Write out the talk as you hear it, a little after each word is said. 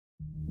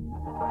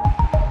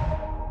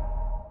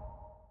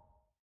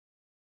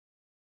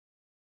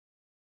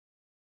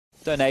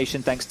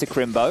donation thanks to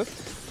Krimbo.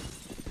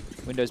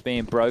 Windows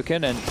being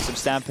broken and some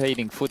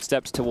stampeding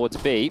footsteps towards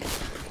B.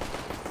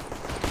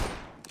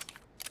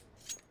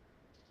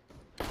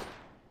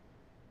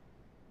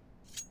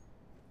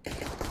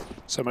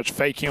 So much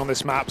faking on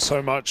this map,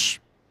 so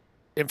much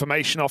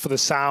information off of the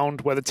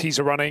sound, where the T's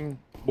are running,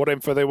 what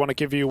info they want to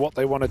give you, what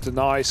they want to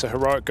deny. So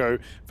Heroic go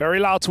very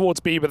loud towards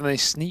B, but then they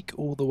sneak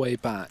all the way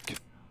back.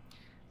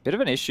 Bit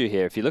of an issue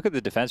here. If you look at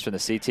the defense from the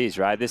CTs,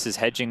 right, this is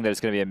hedging that it's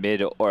going to be a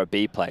mid or a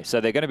B play.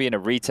 So they're going to be in a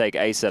retake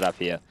A setup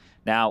here.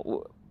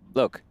 Now,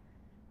 look,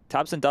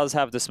 tabseN does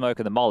have the smoke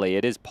and the molly.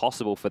 It is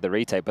possible for the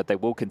retake, but they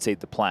will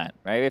concede the plant,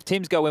 right? If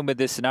teams go in with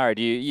this scenario,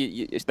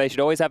 they should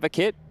always have a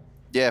kit?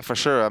 Yeah, for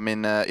sure. I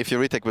mean, if you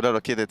retake without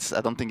a kit,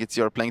 I don't think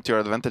you're playing to your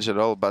advantage at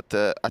all. But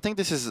I think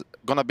this is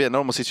going to be a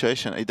normal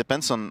situation. It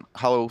depends on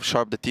how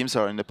sharp the teams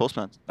are in the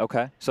post-plant.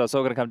 Okay, so it's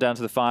all going to come down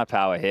to the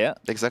firepower here.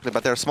 Exactly,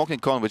 but they're smoking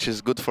cone, which is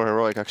good for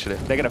Heroic, actually.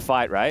 They're going to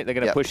fight, right? They're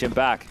going to push him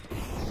back.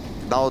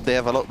 Now they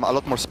have a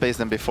lot more space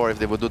than before if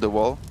they would do the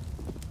wall.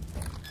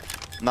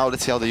 Now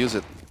let's see how they use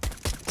it.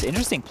 It's an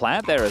interesting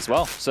plant there as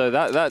well. So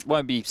that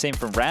won't be seen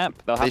from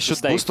ramp. They'll have to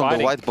stay boost fighting. On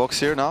the white box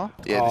here now.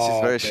 Yeah, this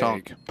is very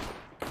strong.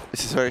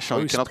 This is very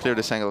strong. You cannot clear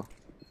this angle.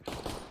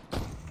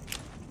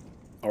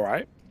 All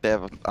right. They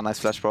have a nice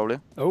flash, probably.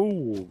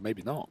 Oh,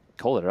 maybe not.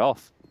 Call it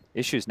off.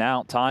 Issues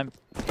now. Time.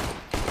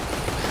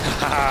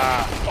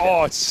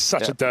 Oh, it's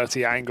such a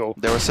dirty angle.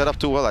 They were set up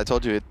too well. I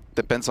told you, it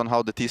depends on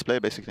how the T's play,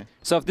 basically.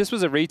 So if this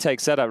was a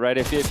retake setup, right,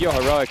 if you're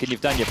Heroic and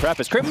you've done your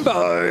preppers,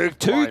 Krimbo,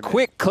 two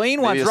quick,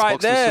 clean ones right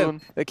there.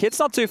 The kid's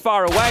not too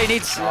far away.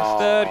 Needs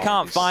third,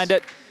 can't find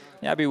it.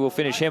 jabbi will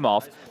finish him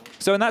off.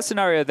 So in that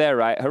scenario there,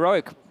 right,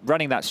 Heroic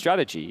running that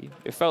strategy,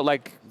 it felt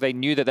like they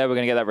knew that they were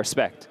going to get that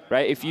respect,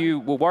 right? If you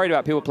were worried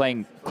about people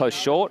playing close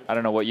short, I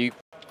don't know what you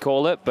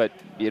call it, but,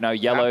 you know,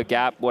 yellow,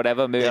 gap,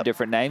 whatever, moving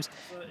different names.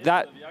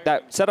 That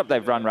setup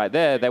they've run right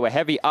there, they were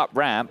heavy up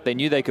ramp. They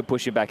knew they could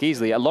push him back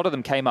easily. A lot of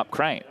them came up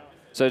crane.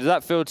 So does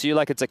that feel to you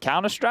like it's a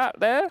counter strat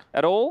there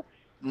at all?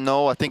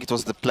 No, I think it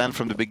was the plan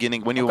from the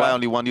beginning. When you buy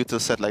only one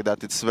util set like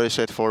that, it's very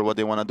straightforward what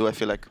they want to do, I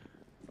feel like.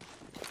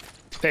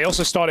 They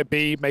also started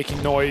B,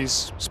 making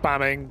noise,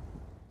 spamming,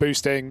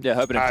 boosting,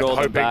 hoping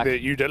that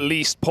you'd at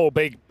least pull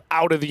big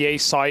out of the A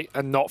site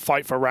and not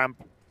fight for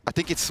ramp. I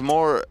think it's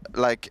more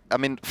like, I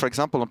mean, for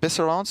example, on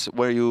pistol rounds,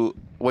 when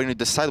you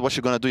decide what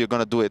you're going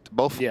to do it.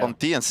 Both on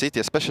T and CT,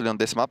 especially on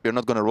this map, you're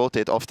not going to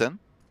rotate often.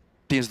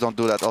 Teams don't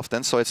do that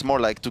often, so it's more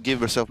like to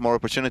give yourself more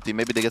opportunity.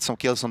 Maybe they get some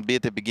kills on B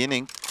at the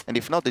beginning, and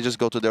if not, they just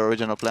go to their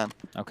original plan.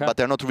 Okay. But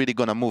they're not really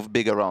going to move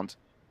big around.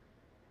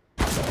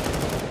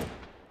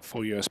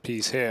 Full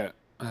USPs here.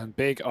 And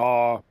Big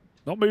are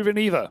not moving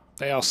either.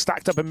 They are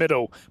stacked up in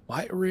middle.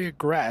 Might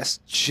regress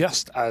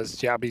just as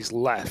jabbi's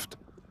left.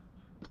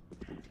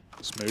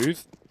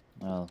 Smooth.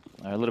 Well,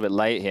 they're a little bit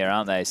late here,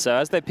 aren't they? So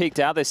as they peeked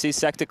out, they see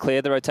Sector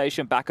clear the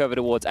rotation back over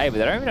towards A, but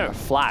they don't even have a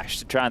flash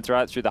to try and throw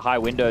it through the high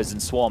windows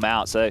and swarm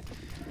out. So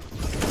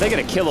if they get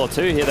a kill or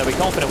two here, they'll be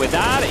confident with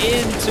that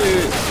into...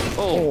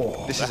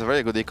 Oh, this is a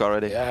very good eco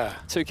already. Yeah.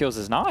 2 kills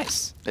is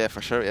nice. Yeah,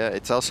 for sure. Yeah,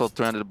 it's also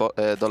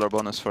 $300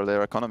 bonus for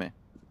their economy.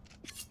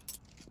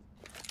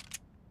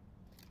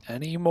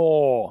 Any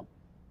more?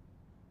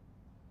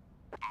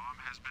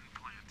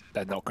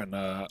 They're not going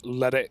to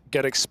let it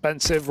get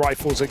expensive.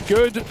 Rifles are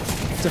good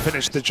to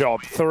finish the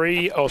job.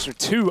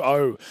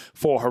 2-0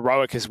 for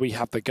Heroic as we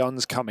have the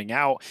guns coming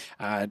out.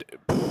 And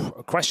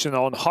a question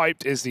on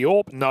Hyped, is the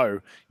AWP? No,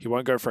 he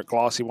won't go for a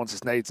glass. He wants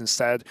his nades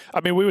instead.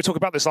 I mean, we were talking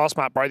about this last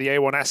map, right? The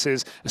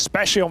A1Ss,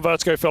 especially on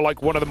Vertigo, feel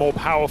like one of the more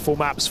powerful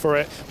maps for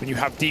it. When you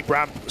have deep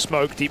ramp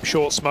smoke, deep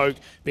short smoke,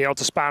 being able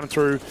to spam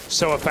through,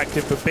 so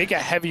effective. But Big are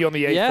heavy on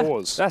the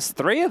A4s. That's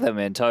 3 of them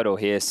in total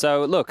here.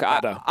 So look,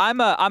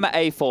 I'm a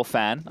A4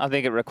 fan. I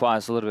think it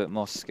requires a little bit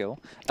more skill.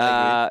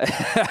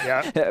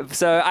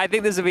 So I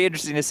think this will be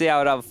interesting to see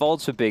how it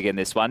unfolds for Big in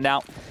this one.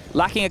 Now,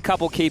 lacking a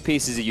couple key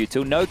pieces of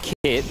util, no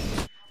kit.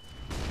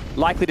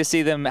 Likely to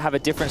see them have a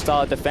different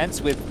style of defense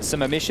with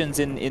some omissions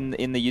in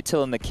the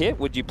util and the kit.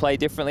 Would you play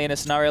differently in a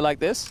scenario like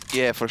this?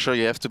 Yeah, for sure.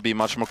 You have to be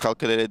much more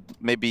calculated.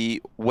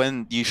 Maybe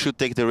when you should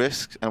take the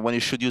risk and when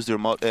you should use your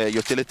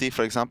utility,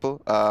 for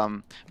example.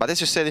 But as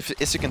you said,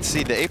 as you can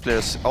see, the A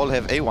players all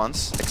have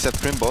A1s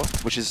except Krimbo,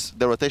 which is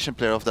the rotation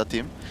player of that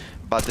team.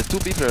 But the 2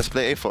 B players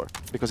play A4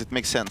 because it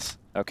makes sense.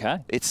 Okay.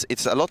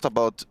 It's a lot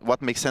about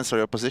what makes sense for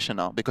your position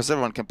now, because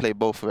everyone can play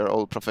both. We're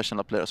all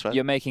professional players, right?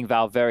 You're making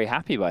Valve very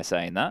happy by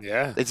saying that.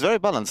 Yeah. It's very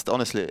balanced,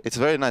 honestly. It's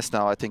very nice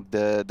now. I think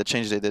the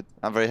change they did.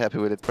 I'm very happy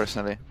with it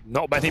personally.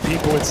 Not many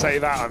people would say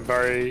that. I'm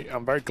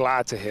very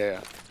glad to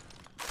hear.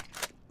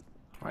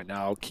 Right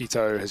now,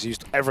 Keto has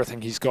used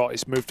everything he's got.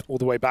 He's moved all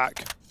the way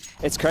back.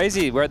 It's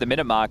crazy. We're at the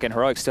minute mark and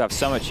Heroic still have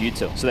so much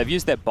util. So they've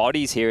used their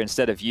bodies here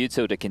instead of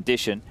util to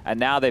condition. And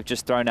now they've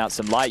just thrown out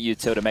some light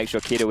util to make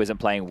sure Keto isn't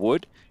playing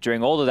wood.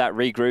 During all of that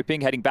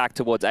regrouping, heading back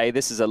towards A.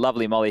 This is a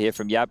lovely molly here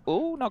from Yab.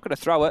 Ooh, not going to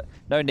throw it.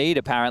 No need,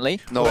 apparently.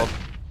 No.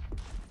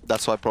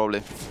 That's why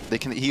probably.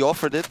 He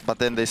offered it, but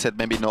then they said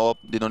maybe no,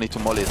 they don't need to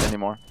molly it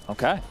anymore.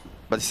 Okay.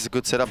 But this is a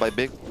good setup by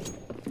Big.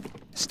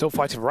 Still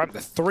fighting for ramp.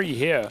 The 3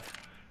 here.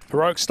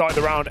 Heroic started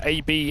the round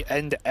A, B,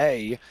 and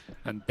A.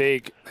 And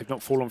Big, they've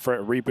not fallen for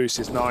it. Reboost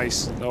is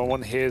nice. No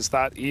one hears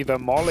that either.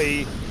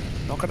 Molly,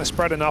 not going to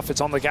spread enough.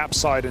 It's on the gap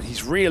side, and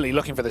he's really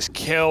looking for this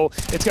kill.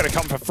 It's going to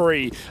come for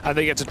free, and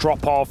they get to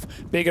drop off.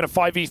 Big in a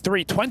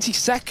 5v3, 20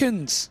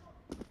 seconds.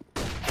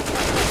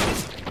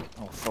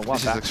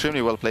 This is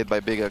extremely well played by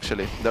Big,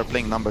 actually. They're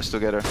playing numbers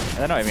together. And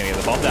they're not even going to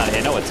get the bomb down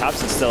here. No,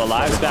 TeSeS still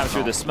alive. Spam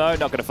through the smoke.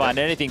 Not going to find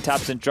anything.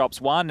 TeSeS drops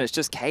one. It's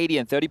just Katie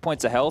and 30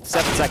 points of health.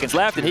 7 seconds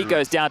left, and he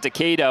goes down to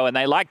Keto, and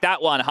they like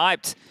that one.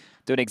 Hyped,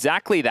 doing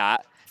exactly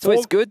that. So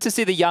it's good to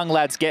see the young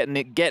lads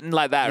getting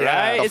like that,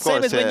 right? It's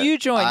same as when you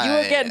joined. You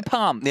were getting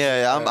pumped.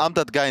 Yeah, I'm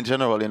that guy in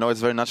general. You know,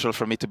 it's very natural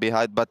for me to be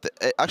hyped. But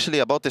actually,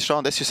 about this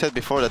round, as you said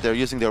before, that they're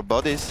using their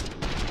bodies.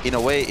 In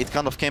a way, it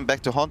kind of came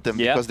back to haunt them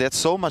because they had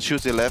so much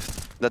utility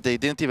left that they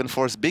didn't even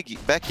force Big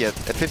back yet.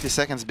 At 50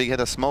 seconds, Big had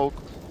a smoke.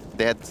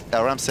 They had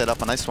a ramp set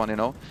up, a nice one, you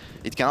know.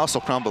 It can also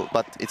crumble,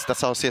 but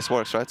that's how CS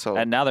works, right? So.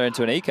 And now they're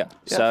into an eco.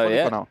 Yeah,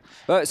 so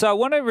now. So I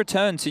want to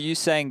return to you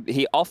saying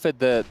he offered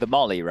the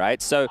molly,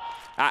 right? So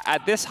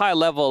at this high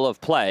level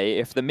of play,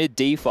 if the mid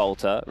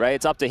defaulter, right,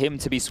 it's up to him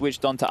to be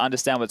switched on to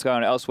understand what's going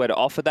on elsewhere to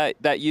offer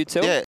that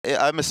util.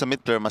 Yeah, I'm a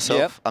mid player myself.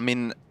 Yep. I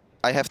mean,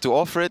 I have to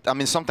offer it. I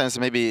mean, sometimes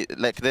maybe,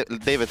 like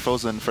David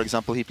Frozen, for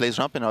example, he plays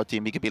ramp in our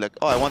team. He could be like,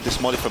 oh, I want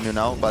this molly from you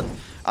now, but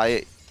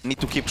I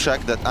need to keep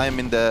track that I am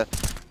in the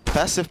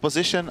passive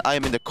position, I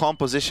am in the calm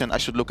position. I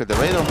should look at the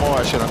radar more.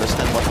 I should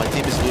understand what my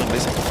team is doing,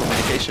 listen to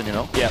communication, you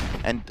know? Yeah.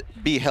 And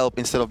be help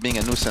instead of being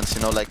a nuisance,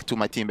 you know, like to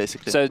my team,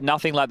 basically. So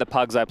nothing like the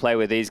pugs I play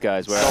with these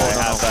guys, where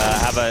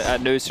I have a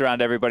noose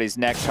around everybody's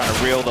neck trying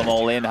to reel them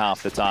all in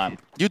half the time.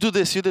 You do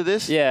this, you do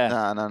this?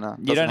 Yeah. No.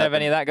 You don't have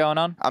any of that going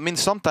on? I mean,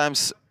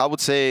 sometimes I would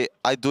say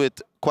I do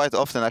it quite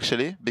often,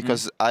 actually,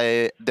 because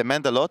I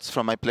demand a lot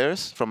from my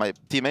players, from my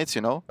teammates,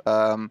 you know.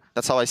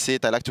 That's how I see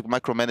it. I like to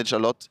micromanage a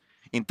lot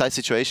in tight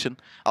situation.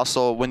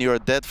 Also, when you're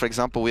dead, for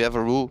example, we have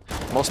a rule.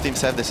 Most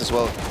teams have this as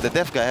well. The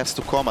dev guy has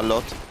to calm a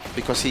lot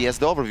because he has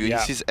the overview. Yeah.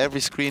 He sees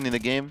every screen in the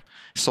game,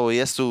 so he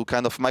has to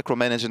kind of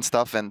micromanage and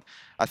stuff. And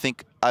I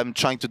think I'm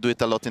trying to do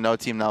it a lot in our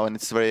team now, and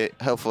it's very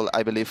helpful,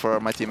 I believe, for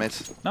my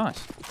teammates.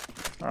 Nice.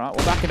 All right,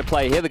 we're back into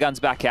play here. The gun's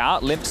back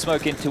out. Limp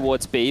smoke in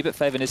towards B, but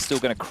faveN is still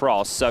going to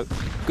cross. So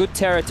good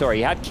territory.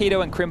 He had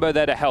Keto and Krimbo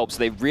there to help, so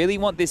they really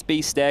want this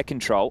B stair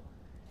control.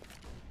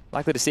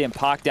 Likely to see him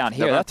park down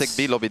here. They're going to take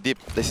B lobby deep.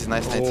 This is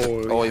nice.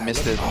 Oh, he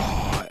missed it.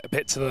 Oh, a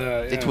bit to the...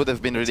 Yeah, it would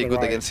have been really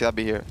good against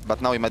jabbi here,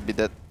 but now he might be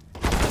dead.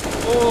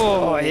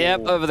 Oh, yep,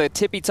 over the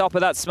tippy top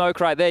of that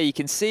smoke right there. You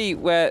can see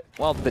where,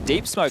 well, the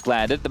deep smoke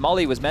landed. The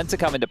molly was meant to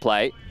come into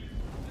play.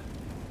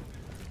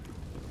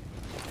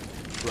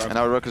 And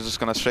our Rook is just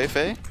going to strafe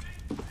A.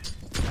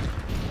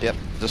 Yep,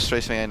 just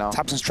strafing A now.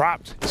 TeSeS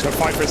trapped. He's going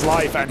to fight for his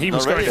life, and he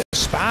was going to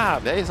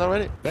spam. Yeah, he's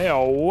already. They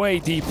are way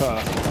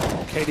deeper.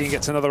 Katie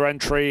gets another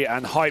entry,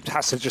 and Hyped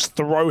has to just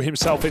throw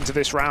himself into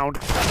this round.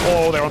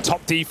 Oh, they're on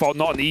top default,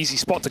 not an easy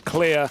spot to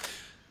clear.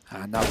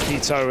 And now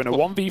Keto in a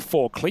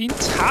 1v4, clean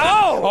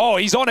tap. Oh,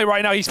 he's on it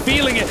right now, he's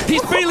feeling it.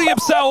 He's feeling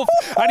himself,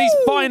 and he's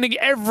finding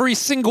every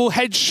single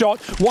headshot.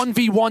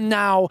 1v1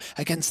 now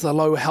against the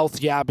low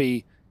health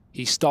jabbi.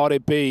 He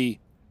started B.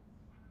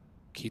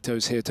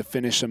 Keto's here to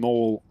finish them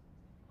all.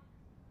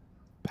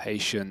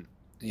 Patient.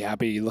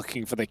 jabbi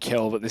looking for the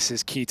kill, but this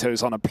is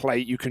Keto's on a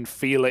plate. You can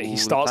feel it. He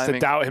starts to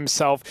doubt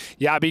himself.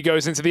 jabbi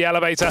goes into the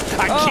elevator, and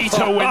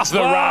Keto wins the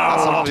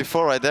round. That's a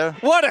 1v4 right there.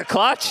 What a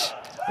clutch.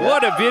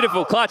 What a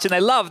beautiful clutch, and they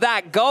love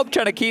that. Gob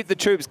trying to keep the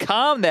troops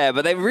calm there,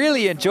 but they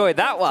really enjoyed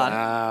that one.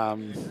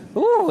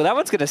 Ooh, that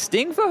one's going to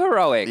sting for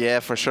Heroic. Yeah,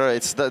 for sure.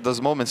 It's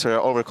those moments where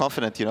you're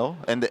overconfident, you know?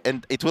 And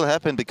it will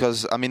happen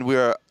because, I mean,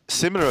 we're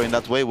similar in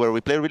that way where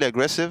we play really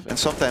aggressive, and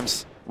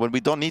sometimes when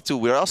we don't need to,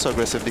 we're also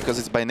aggressive because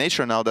it's by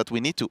nature now that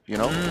we need to, you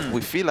know?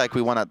 We feel like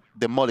we want to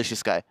demolish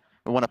this guy.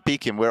 We want to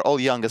peak him. We're all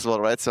young as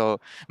well, right? So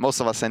most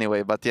of us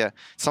anyway. But yeah,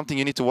 something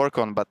you need to work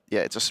on. But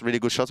yeah, it's just really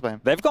good shots by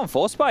him. They've gone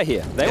force buy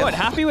here. They weren't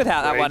happy with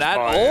how that one at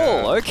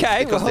all.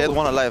 Okay. Because they had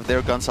one alive.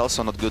 Their gun's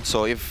also not good.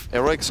 So if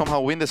Heroic somehow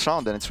win this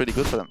round, then it's really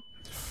good for them.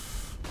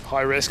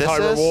 High risk,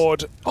 high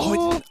reward.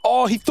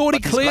 Oh, he thought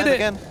he cleared it.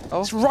 Again.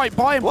 It's right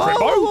by him.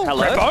 Krimbo?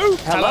 Hello?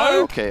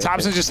 Hello? Okay.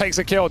 TeSeS just takes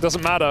a kill. It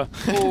doesn't matter.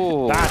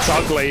 That's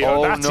ugly.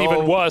 That's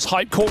even worse.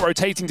 Hype caught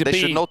rotating to B. They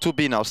should know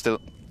 2B now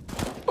still.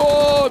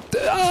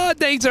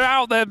 Nades are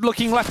out there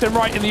looking left and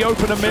right in the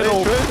open and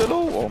middle.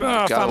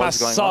 faveN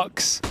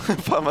sucks.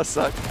 faveN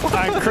sucks.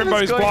 And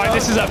Krimbo's blind.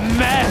 This is a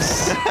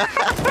mess.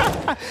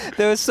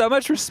 There was so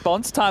much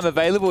response time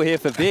available here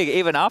for Big,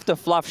 even after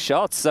fluff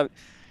shots. So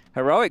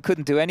Heroic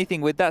couldn't do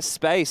anything with that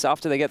space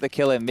after they get the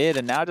kill in mid,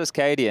 and now just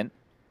Cadian.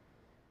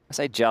 I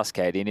say just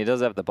Cadian, he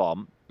does have the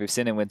bomb. We've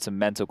seen him win some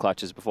mental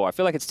clutches before. I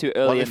feel like it's too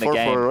early in the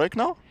game. For Heroic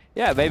now?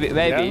 Yeah, maybe.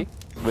 Yeah.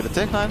 With the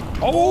tech 9.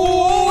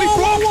 Oh, he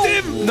blocked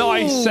him!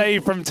 Nice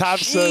save from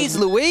TeSeS. Jeez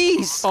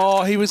Louise!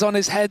 Oh, he was on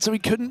his head, so he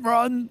couldn't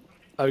run.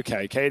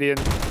 Okay, Cadian.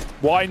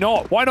 Why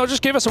not? Why not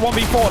just give us a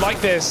 1v4 like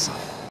this?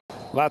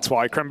 That's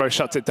why Krimbo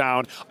shuts it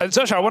down. And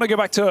Sergio, I want to go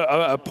back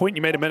to a point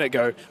you made a minute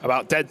ago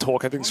about dead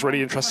talk. I think it's a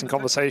really interesting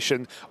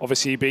conversation.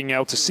 Obviously, being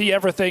able to see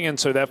everything and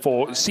so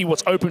therefore see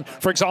what's open.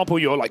 For example,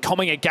 you're like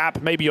coming a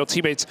gap. Maybe your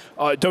teammates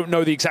don't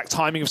know the exact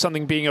timing of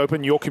something being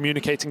open. You're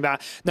communicating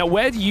that. Now,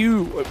 where do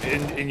you,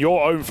 in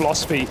your own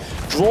philosophy,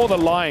 draw the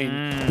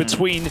line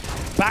between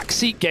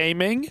backseat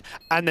gaming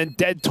and then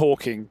dead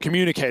talking,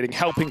 communicating,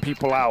 helping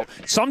people out?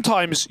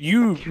 Sometimes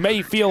you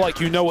may feel like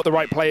you know what the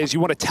right play is. You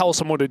want to tell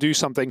someone to do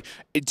something.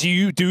 Do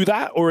you do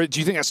that, or do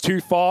you think that's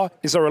too far?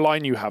 Is there a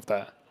line you have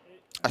there?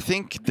 I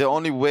think the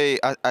only way,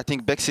 I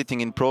think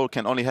backseating in pro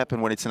can only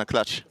happen when it's in a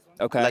clutch.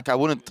 Okay. Like I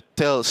wouldn't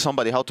tell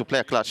somebody how to play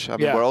a clutch. I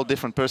mean, we're all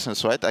different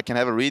persons, right? I can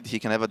have a read, he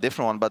can have a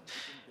different one, but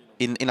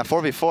in a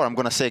 4v4, I'm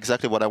gonna say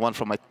exactly what I want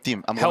from my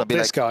team. I'm gonna be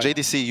like,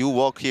 JDC, you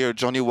walk here,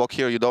 John, you walk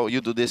here, you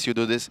do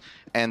this,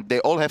 and they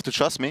all have to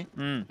trust me.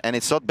 And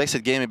it's not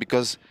backseat gaming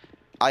because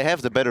I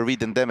have the better read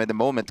than them at the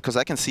moment because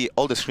I can see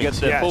all the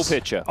screens. You get the full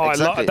picture. Oh,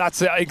 exactly. That's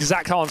the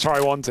exact answer I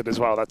wanted as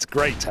well. That's a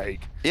great take.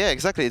 Yeah,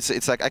 exactly.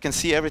 It's like I can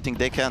see everything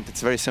they can't. It's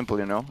very simple,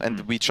 you know,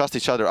 and we trust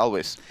each other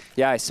always.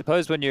 Yeah, I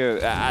suppose when you're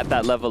at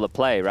that level of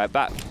play, right?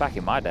 Back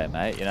in my day,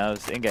 mate, you know,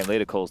 in-game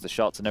leader calls the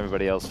shots and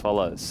everybody else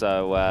follows.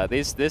 So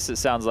this it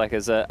sounds like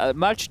is a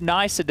much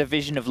nicer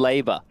division of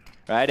labor,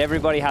 right?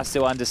 Everybody has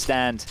to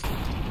understand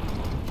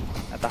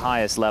at the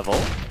highest level.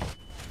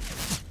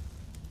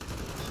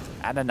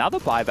 And another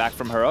buyback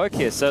from Heroic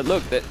here. So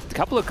look, a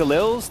couple of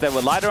Galils that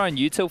were lighter on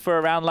util for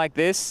a round like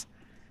this.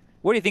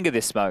 What do you think of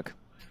this smoke?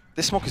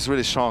 This smoke is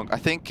really strong. I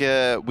think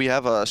we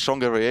have a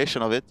stronger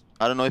variation of it.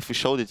 I don't know if we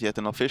showed it yet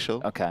in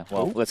official. Okay,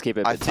 well, let's keep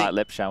it a bit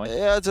tight-lipped, shall we?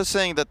 Yeah, just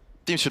saying that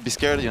teams should be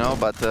scared, you know,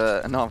 but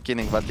no, I'm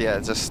kidding. But yeah,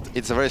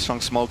 it's a very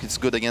strong smoke. It's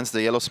good against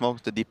the yellow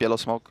smoke, the deep yellow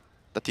smoke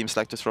that teams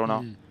like to throw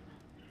now.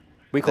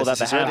 We call that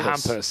the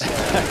hampers.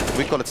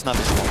 We call it snappy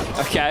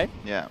smoke. Okay.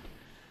 Yeah.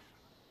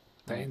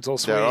 They're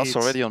also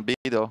already on B,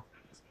 though.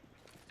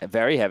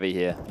 Very heavy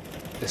here.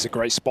 It's a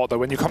great spot, though.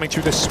 When you're coming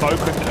through the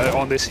smoke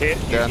on this hit,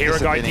 you hear a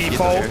guy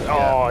default.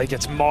 Oh, he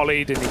gets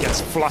mollied and he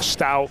gets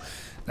flushed out.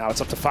 Now it's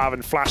up to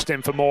faveN, flashed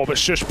in for more, but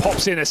Shush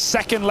pops in a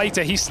second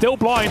later. He's still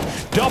blind.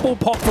 Double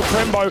pop for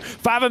Krimbo.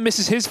 faveN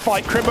misses his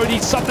fight. Krimbo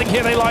needs something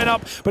here. They line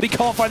up, but he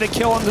can't find a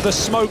kill under the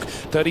smoke.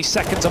 30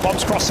 seconds of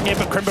bombs crossing in,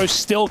 but Krimbo's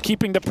still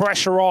keeping the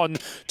pressure on.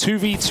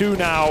 2v2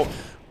 now.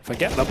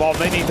 Forget the bomb,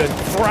 they need the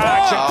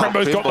frags, and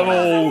Krimbo's got them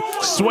all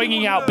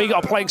swinging out, Big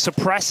are playing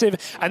suppressive,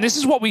 and this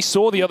is what we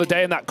saw the other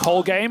day in that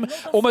Cole game,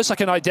 almost like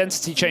an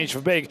identity change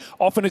for Big.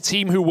 Often a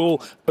team who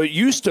will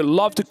used to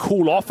love to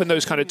cool off in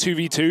those kind of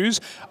 2v2s.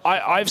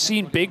 I've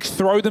seen Big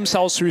throw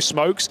themselves through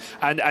smokes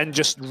and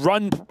just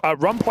run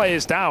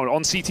players down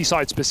on CT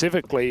side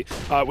specifically.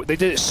 They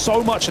did it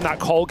so much in that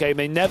Cole game,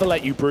 they never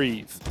let you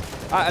breathe.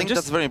 I think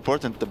that's very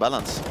important, the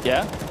balance.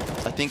 Yeah?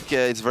 I think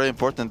it's very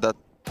important that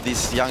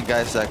these young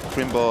guys like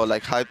Krimbo,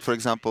 like Hype, for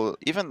example,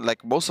 even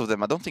like most of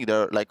them, I don't think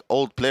they're like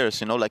old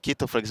players, you know, like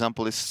Kito, for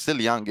example, is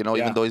still young, you know,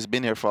 even though he's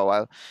been here for a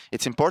while.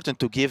 It's important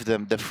to give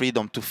them the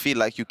freedom to feel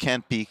like you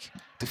can peak,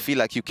 to feel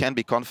like you can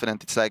be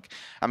confident. It's like,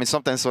 I mean,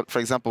 sometimes, for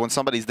example, when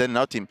somebody's dead in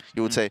our team,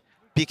 you would say,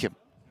 peak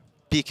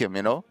him,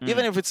 you know,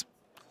 even if it's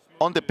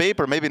on the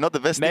paper, maybe not the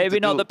best thing to do. Maybe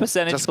not the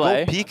percentage just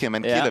play. Go peak him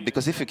and kill him,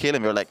 because if you kill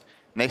him, you're like,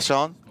 next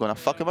round, gonna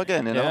fuck him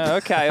again, you know? Yeah,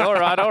 okay, all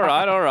right.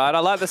 I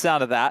like the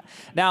sound of that.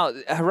 Now,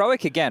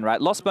 Heroic again,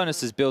 right? Loss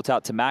bonus is built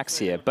out to max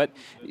here, but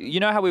you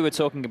know how we were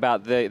talking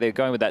about they're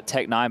going with that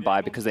Tech 9 buy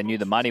because they knew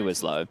the money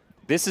was low?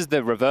 This is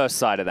the reverse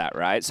side of that,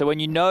 right? So when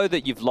you know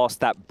that you've lost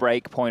that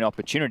break point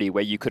opportunity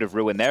where you could have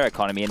ruined their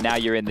economy and now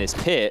you're in this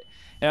pit,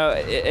 you know,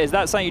 is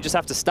that something you just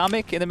have to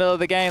stomach in the middle of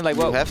the game? Like,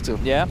 you have to.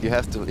 Yeah? You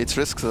have to. It's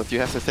risks that you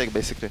have to take,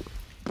 basically.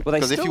 Well,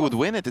 because if you would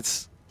win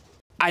it,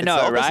 I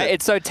know, right?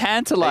 It's so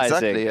tantalizing.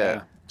 Exactly,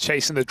 yeah.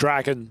 Chasing the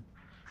dragon.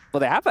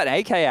 Well, they have an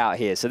AK out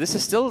here, so this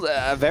is still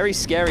a very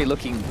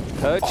scary-looking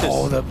purchase.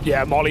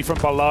 Oh, Molly from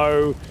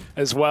below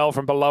as well.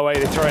 From below A,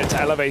 they throw it into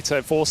elevator.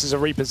 It forces a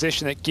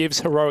reposition. It gives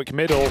Heroic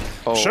middle.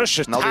 Shush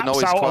just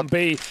taps out on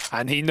B,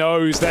 and he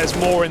knows there's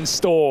more in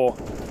store.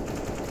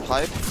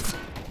 Hype.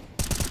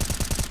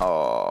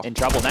 Oh. In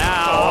trouble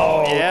now.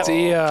 Oh, yep.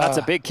 dear. That's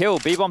a big kill.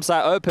 B-bomb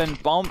site open.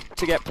 Bomb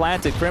to get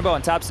planted. Krimbo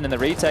and Tabson in the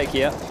retake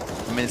here.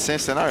 I mean, same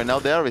scenario. Now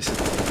they are racing.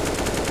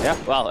 Yeah,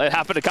 well, it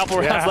happened a couple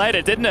rounds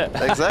later, didn't it?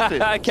 Exactly.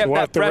 Kept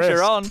that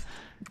pressure on.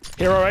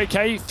 Hero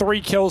AK,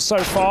 3 kills so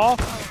far,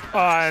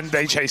 and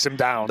they chase him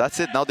down. That's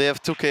it. Now they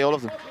have 2K, all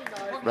of them.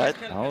 Right?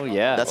 Oh,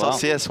 yeah. That's how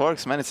CS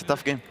works, man. It's a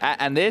tough game.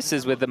 And this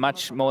is with a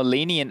much more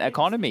lenient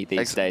economy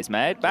these days,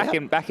 mate. Back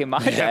in my day.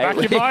 Back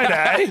in my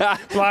day.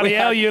 Bloody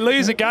hell, you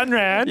lose a gun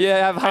round. Yeah,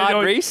 have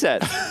hard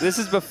resets. This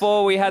is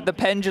before we had the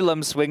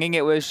pendulum swinging.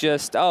 It was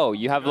just, oh,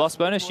 you have loss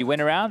bonus, you win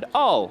a round.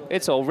 Oh,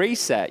 it's all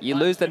reset. You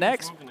lose the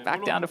next,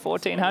 back down to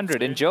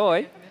 1400.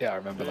 Enjoy. Yeah, I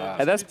remember that.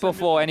 And that's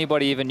before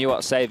anybody even knew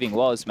what saving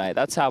was, mate.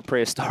 That's how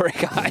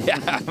prehistoric I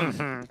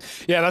am.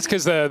 Yeah, that's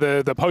because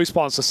the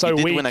post-spawns are so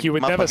weak, you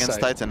would never save.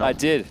 Titan, I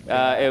did,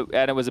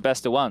 and it was a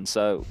best of one,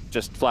 so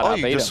just flat out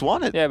beat you just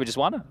won it? Yeah, we just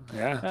won it.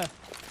 Yeah.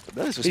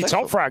 That is he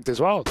top fragged as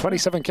well.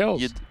 27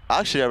 kills.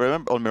 Actually, I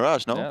remember on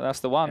Mirage, no? Yeah, that's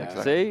the one.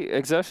 Yeah. See,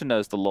 Exertion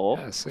knows the law.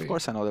 Yeah, see. Of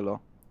course I know the law.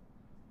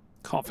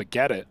 Can't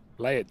forget it.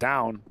 Lay it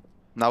down.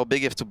 Now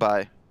big if to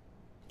buy.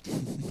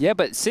 Yeah,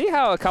 but see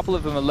how a couple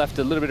of them have left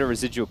a little bit of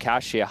residual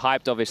cash here.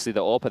 Hyped, obviously,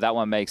 the AWP. That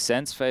one makes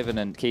sense. faveN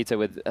and Keto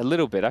with a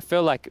little bit. I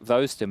feel like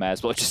those two may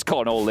as well just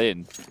gone all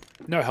in.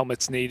 No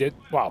helmets needed.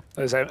 Well,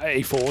 there's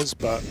A4s,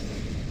 but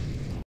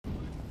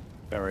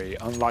very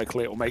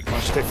unlikely it will make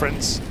much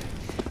difference.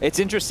 It's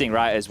interesting,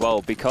 right, as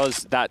well,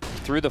 because that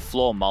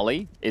through-the-floor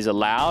molly is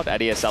allowed at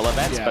ESL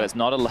events, but it's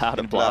not allowed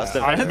at Blast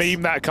events. I've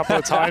memed that a couple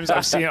of times.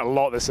 I've seen it a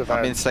lot this event.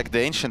 I mean, it's like the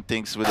ancient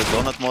things with the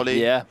donut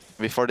molly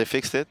before they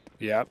fixed it.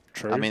 Yeah,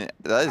 true. I mean,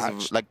 that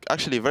is like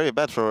actually very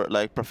bad for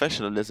like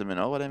professionalism, you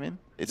know what I mean?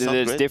 It's not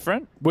great.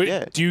 Different?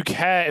 Yeah. Do you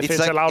care if it's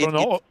like, allowed or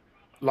not?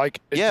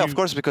 Like, yeah, of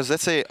course, because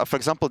let's say, for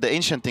example, the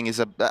ancient thing is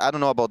I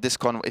don't know about this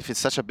con if it's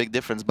such a big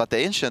difference, but the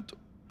ancient,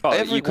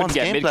 you couldn't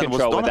get mid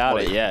control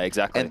without it. Yeah,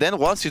 exactly. And then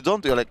once you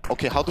don't, you're like,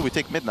 okay, how do we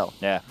take mid now?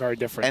 Yeah, very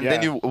different. And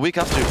then a week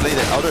after you play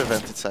the other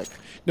event, it's like.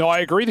 No, I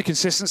agree. The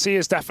consistency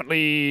is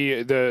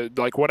definitely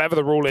whatever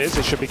the rule is,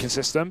 it should be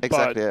consistent.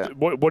 Exactly.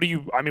 But what do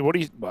you? I mean, what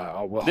do you?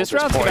 Well, this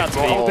round's about to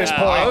be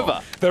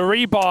over. The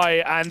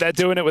rebuy, and they're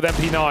doing it with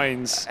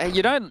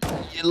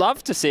MP9s. You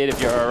love to see it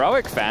if you're a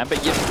Heroic fan,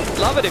 but you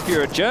love it if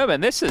you're a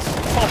German. This is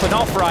popping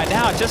off right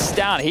now, just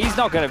down. He's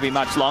not going to be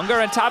much longer,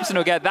 and tabseN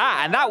will get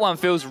that, and that one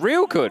feels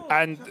real good.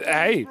 And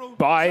hey,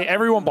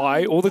 everyone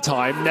buy all the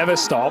time, never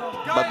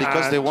stop. But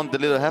because they want the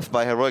little half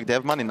buy Heroic, they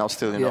have money now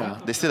still, you know.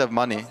 They still have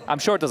money. I'm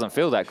sure it doesn't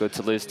feel that good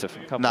to lose to a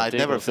couple Nah, of it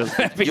never feels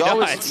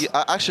good.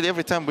 Actually,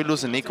 every time we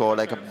lose a Nico,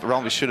 like a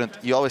round we shouldn't,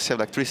 you always have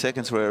like 3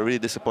 seconds where you're really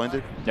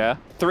disappointed. Yeah,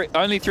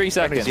 only 3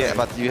 seconds. Yeah,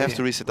 but you have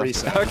to reset.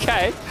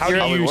 Okay. How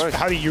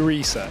do you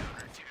reset?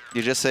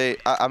 You just say,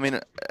 I mean,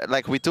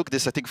 like we took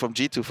this, I think, from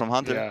G2, from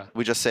Hunter. Yeah.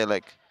 We just say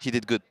like, he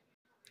did good.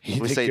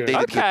 We say good. they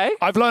did good.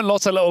 I've learned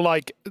lots of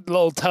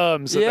little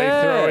terms that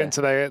they throw into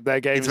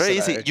their games. It's very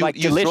easy. Like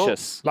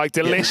delicious. Like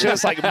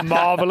delicious, like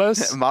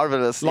marvelous.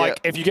 Marvelous. Like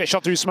if you get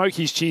shot through smoke,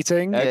 he's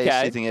cheating. Yeah,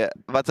 he's cheating, yeah.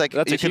 But like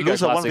if you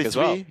lose a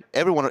 1v3,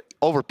 everyone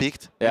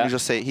overpeaked, and you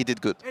just say he did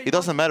good. It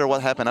doesn't matter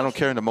what happened. I don't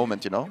care in the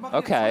moment, you know.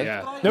 Okay.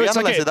 Yeah. No, we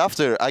analyze it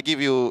after. I give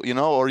you, you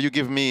know, or you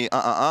give me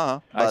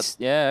But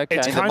yeah, okay.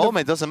 In the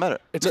moment, it doesn't matter.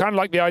 It's kind of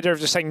like the idea of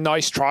just saying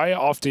nice try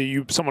after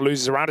someone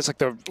loses a round. It's like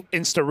the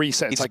insta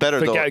reset. It's like, better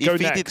though. If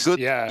he did good,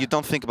 you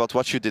don't think about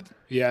what you did.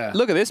 Yeah.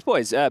 Look at this,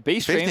 boys.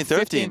 B-Stream,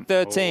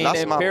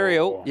 15-13,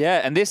 Imperial.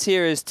 Yeah, and this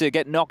here is to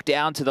get knocked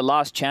down to the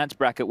last chance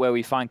bracket where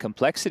we find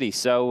complexity.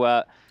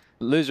 So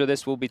loser of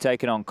this will be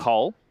taking on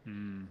Cole.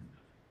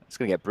 It's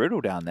going to get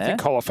brutal down there. I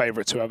think Cole are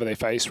favourites whoever they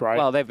face, right?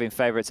 Well, they've been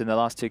favourites in the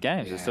last 2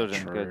 games. It still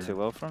didn't go too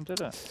well for them, did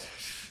it?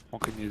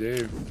 What can you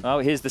do? Oh,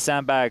 here's the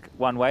sandbag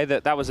one way.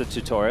 That was a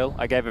tutorial.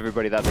 I gave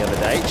everybody that the other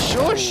day.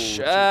 Shush!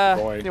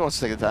 He wants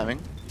to take the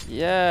timing.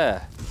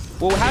 Yeah.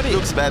 Well, how do you... It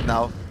looks bad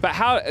now. But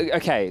how...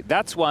 Okay,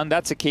 that's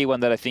a key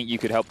one that I think you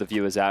could help the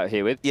viewers out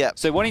here with. Yeah.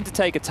 So wanting to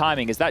take a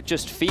timing, is that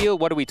just feel?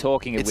 What are we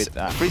talking with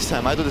that? Freeze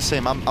time. I do the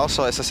same. I'm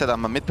also, as I said,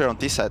 I'm a mid pair on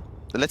T side.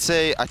 Let's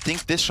say, I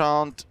think this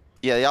round...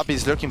 Yeah, jabbi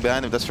is lurking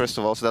behind him, that's first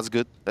of all, so that's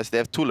good. They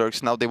have 2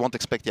 lurks, now they won't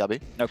expect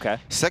jabbi. Okay.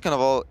 Second of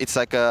all, it's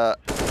like a...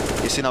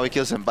 You see now he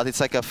kills him, but it's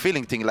like a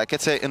feeling thing. Like,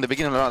 let's say in the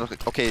beginning of the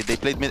round, okay, they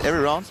played mid every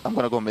round, I'm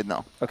gonna go mid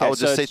now. Okay, I would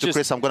just say to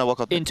Chris, I'm gonna walk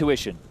out mid.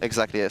 Intuition.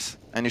 Exactly, yes.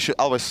 And you should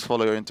always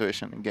follow your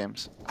intuition in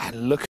games.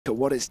 And look at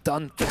what it's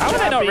done. How are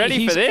they not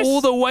ready for this? He's all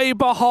the way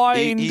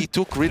behind. He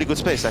took really good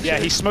space, actually. Yeah,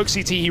 he smoked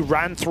CT, he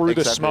ran through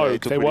the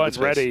smoke. They weren't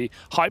ready.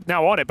 Hype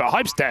now on it, but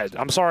Hype's dead.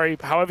 I'm sorry,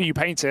 however you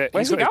paint it.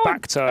 Where's he's got his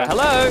back turned.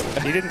 Hello?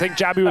 He didn't think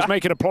jabbi was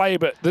making a play,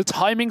 but the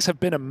timings have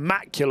been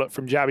immaculate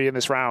from jabbi in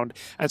this round.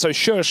 And so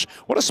Shush,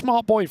 what a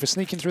smart boy for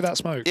sneaking through that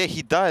smoke. Yeah,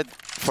 he died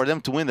for them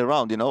to win the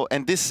round, you know?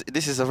 And this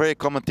is a very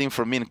common thing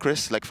for me and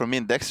Chris, like for me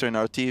and Dexter in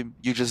our team.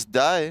 You just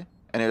die,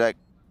 and you're like,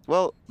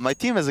 well, my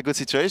team has a good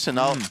situation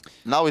now.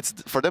 Now it's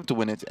for them to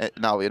win it.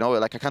 Now, you know,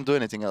 like I can't do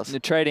anything else.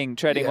 You're trading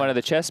one of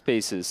the chess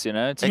pieces, you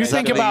know. You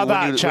think about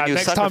that, Chad.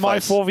 Next time I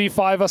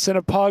 4v5 us in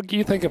a pug,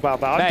 you think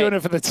about that. I'm doing it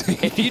for the team.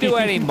 If you do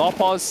any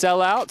Mopos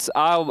sellouts,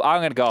 I'm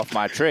going to go off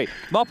my tree.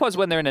 Mopos,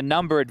 when they're in a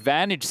number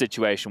advantage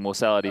situation, will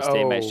sell out his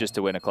teammates just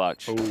to win a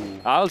clutch.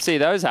 I'll see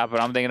those happen.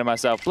 I'm thinking to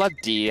myself,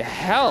 bloody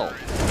hell.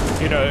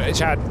 You know,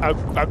 Chad,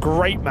 a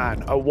great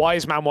man, a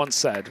wise man once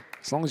said,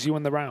 as long as you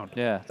win the round.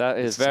 Yeah, that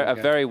is a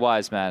very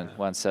wise man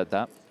once said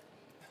that.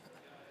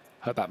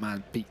 Heard that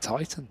man beat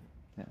Titan.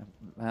 Yeah,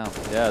 wow.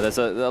 Yeah, there's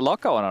a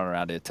lot going on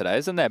around here today,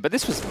 isn't there? But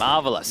this was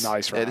marvelous.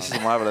 Nice round. Yeah, this is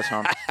a marvelous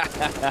round.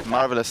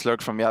 Marvelous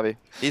lurk from jabbi.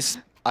 He's,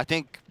 I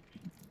think,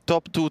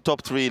 top 2,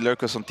 top 3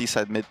 lurkers on T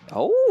side mid.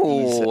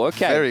 Oh,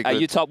 okay. Very good. Are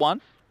you top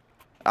 1?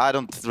 I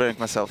don't rank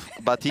myself,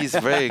 but he's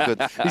very good.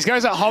 These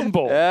guys are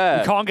humble.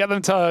 You can't get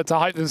them to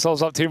hype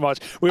themselves up too much.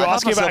 We were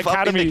asking about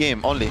Academy. In the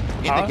game only.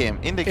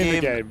 In the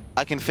game,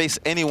 I can face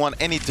anyone,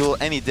 any duel,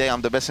 any day. I'm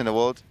the best in the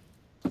world.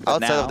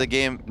 Outside of the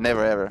game,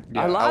 never ever.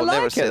 Yeah. I will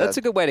never say that. That's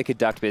a good way to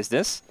conduct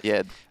business.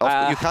 Yeah,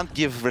 you can't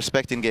give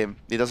respect in game.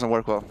 It doesn't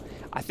work well.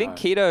 I think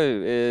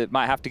Keto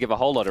might have to give a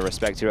whole lot of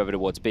respect here over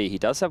towards B. He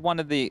does have one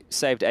of the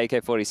saved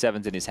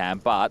AK-47s in his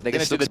hand, but they're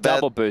going to do the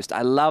double boost.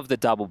 I love the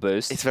double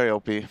boost. It's very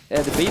OP.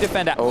 The B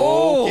defender.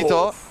 Oh,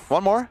 Keto.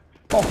 One more.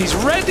 Oh, he's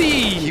ready!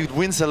 He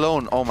wins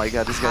alone. Oh my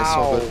god, this guy's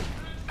so good.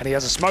 And he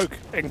has a smoke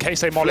in case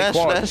they molly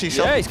quad. He's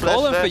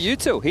calling for you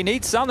two. He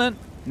needs something.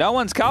 No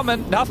one's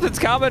coming. Nothing's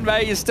coming,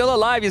 mate. You're still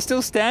alive. You're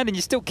still standing.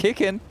 You're still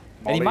kicking.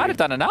 Molly. And he might have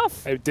done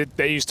enough.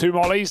 They used 2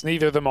 mollies,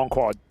 neither of them on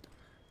quad.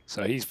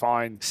 So he's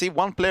fine. See,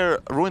 one player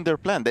ruined their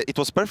plan. It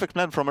was perfect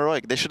plan from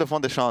Heroic. They should have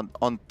won the shot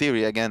on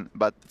Theory again,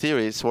 but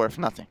Theory is worth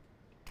nothing.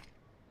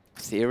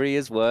 Theory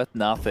is worth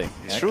nothing.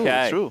 It's true,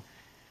 it's true.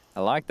 I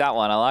like that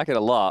one. I like it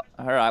a lot.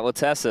 All right, well,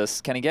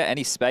 TeSeS, can he get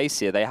any space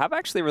here? They have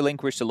actually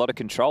relinquished a lot of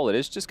control. It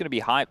is just going to be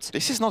hyped.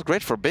 This is not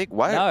great for Big.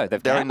 Why? No,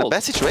 they're in a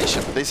bad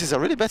situation. This is a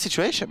really bad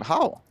situation.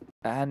 How?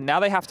 And now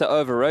they have to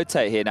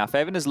over-rotate here. Now,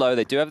 faveN is low.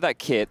 They do have that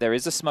kit. There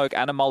is a smoke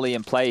and a molly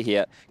in play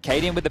here.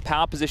 Cadian with the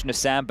power position of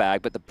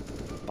Sandbag, but the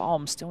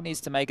bomb still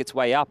needs to make its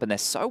way up, and they're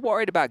so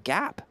worried about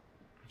gap.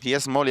 He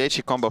has molly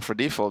HE combo for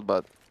default,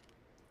 but...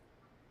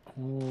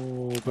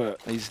 Ooh,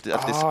 but he's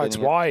it's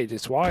wide.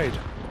 It's wide.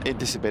 It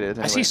dissipated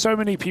anyway. I see so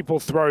many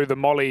people throw the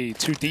molly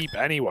too deep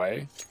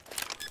anyway.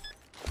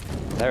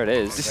 There it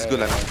is. This is good.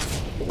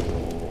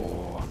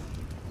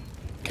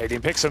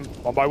 Cadian picks him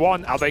 1 by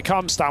 1. Out they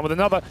come. Stan with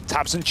another.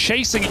 tabseN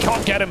chasing. He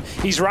can't get him.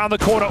 He's around the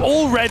corner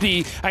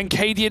already. And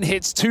Cadian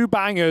hits 2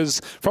 bangers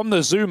from the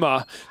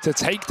Zoomer to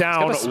take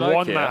down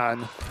one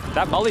man.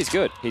 That molly's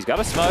good. He's got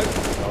a smoke.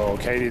 Oh,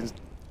 Cadian's...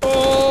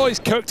 Oh, he's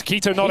cooked.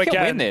 Keto not again. He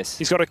can win this.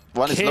 He's got a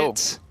One kit. is low.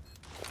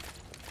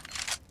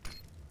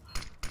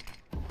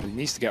 He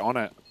needs to get on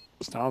it.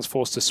 Stan's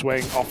forced to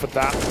swing, offered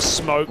that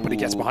smoke, but he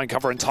gets behind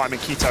cover in time,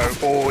 and Keto,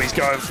 oh, he's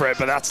going for it,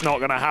 but that's not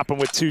going to happen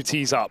with 2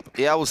 Ts up.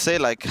 Yeah, I would say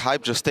like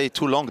Hype just stayed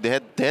too long. They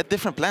had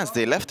different plans.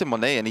 They left him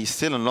on A, and he's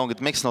still on long.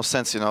 It makes no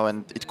sense, you know,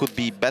 and it could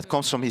be bad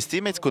comms from his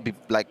teammates, could be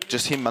like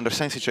just him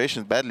understanding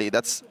situations badly.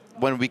 That's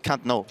when we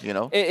can't know, you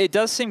know? It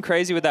does seem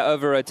crazy with that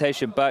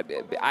over-rotation, but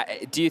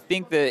do you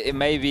think that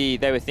maybe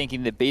they were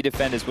thinking the B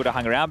defenders would have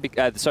hung around,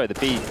 sorry, the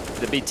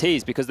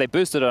BTs, because they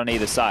boosted on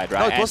either side,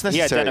 right? No, it was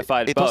necessary. He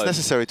identified it was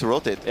necessary to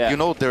rotate. Yeah. You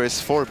know, there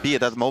is 4 B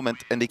at that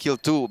moment, and they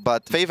killed 2,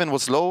 but faveN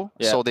was low,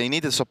 so they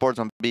needed support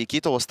on B.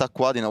 Keto was stuck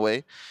quad in a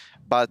way,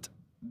 but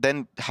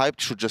then Hype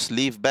should just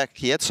leave back.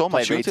 He had so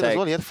much util as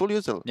well. He had full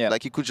util. Yeah.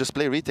 Like, he could just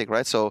play retake,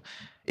 right? So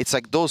it's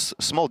like those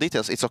small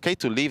details. It's okay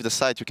to leave the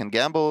site. You can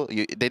gamble.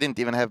 They didn't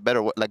even have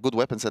good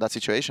weapons in that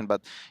situation,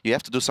 but you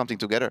have to do something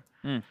together.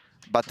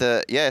 But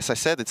yeah, as I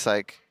said, it's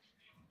like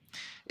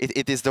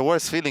it is the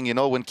worst feeling, you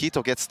know, when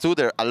Keto gets 2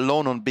 there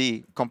alone on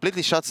B,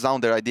 completely shuts down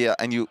their idea,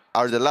 and you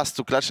are the last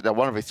to clutch that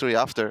 1v3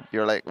 after.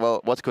 You're like, well,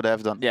 what could I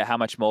have done? Yeah, how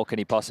much more can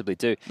he possibly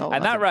do? No,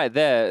 and that right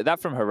there, that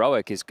from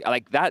Heroic is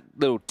like that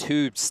little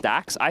 2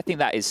 stacks. I think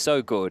that is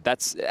so good.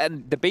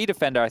 And the B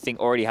defender, I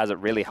think, already has it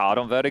really hard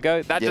on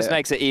Vertigo. That just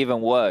makes it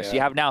even worse. Yeah. You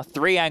have now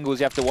 3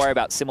 angles you have to worry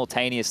about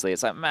simultaneously.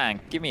 It's like,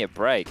 man, give me a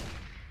break.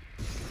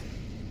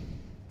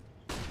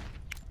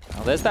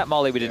 Oh, there's that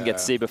molly we didn't get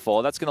to see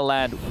before. That's going to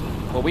land.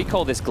 Well, we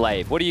call this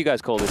glaive. What do you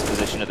guys call this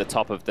position at the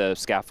top of the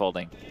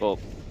scaffolding? Well,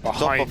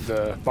 behind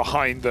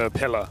the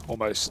pillar,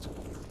 almost.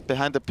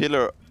 Behind the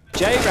pillar.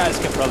 J-Raz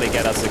can probably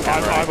get us a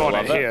camera. I'm on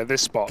it here,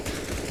 this spot.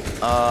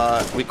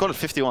 We call it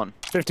 51.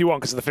 51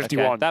 because of the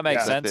 51. Okay, that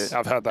makes sense.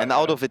 I've heard that. And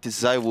out of it is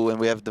Zywoo, and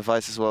we have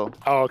Device as well.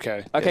 Oh,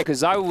 okay. Okay,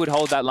 because Zywoo would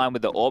hold that line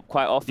with the AWP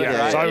quite often,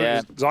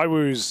 right?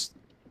 Zywoo's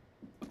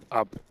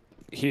up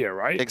here,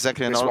 right?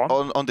 Exactly, and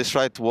on this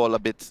right wall a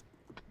bit.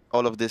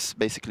 All of this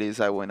basically is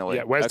Zywoo in a way.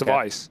 Yeah, where's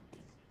Device?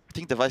 I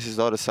think Device is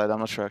the other side. I'm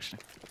not sure actually.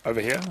 Over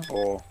here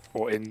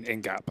or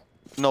in gap?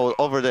 No,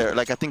 over there.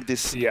 Like I think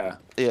this. Yeah.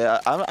 Yeah,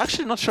 I'm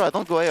actually not sure. I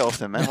don't go A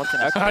often, man. What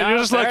can I You're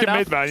just looking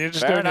mid, man. You're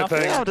just doing your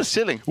thing. Yeah, I'm just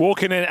chilling.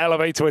 Walking in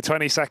elevator with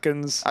 20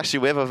 seconds. Actually,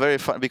 we have a very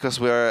fun because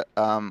we have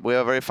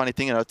a very funny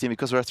thing in our team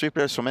because we are 3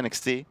 players from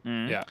NXT.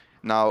 Yeah.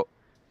 Now,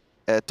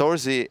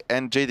 Torzi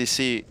and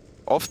JDC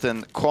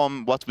often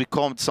come what we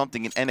called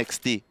something in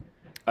NXT.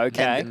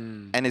 Okay.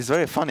 And it's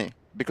very funny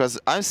because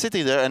I'm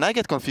sitting there and I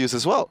get confused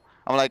as well.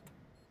 I'm like,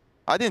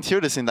 I didn't hear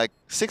this in like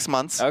 6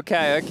 months.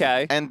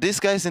 Okay. And this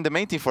guy's in the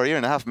main team for a year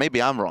and a half.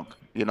 Maybe I'm wrong.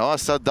 You know, I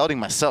start doubting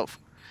myself.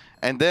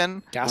 And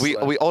then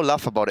we all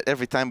laugh about it.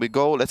 Every time we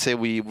go, let's say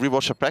we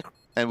rewatch a prac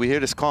and we hear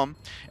this comm,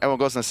 everyone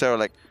goes and Sarah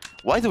like,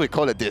 why do we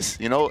call it this?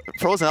 You know,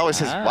 Frozen always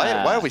says,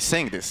 why are we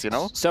saying this, you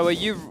know? So are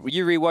you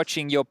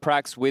rewatching your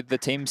pracs with the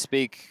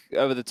TeamSpeak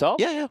over the top?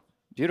 Yeah.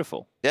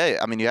 Beautiful. Yeah,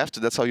 I mean, you have to.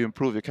 That's how you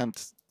improve. You can't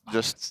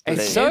just...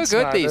 It's so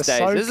good these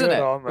days, isn't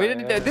it? We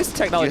didn't, this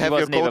technology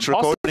wasn't even possible. You have your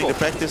coach recording the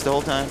practice the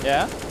whole time.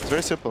 Yeah? It's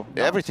very simple.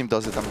 Yeah, every team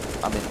does it,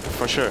 I mean,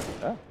 for sure.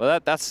 Yeah. Well,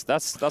 that's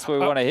what we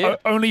want to hear.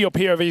 Only your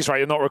POVs, right?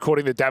 You're not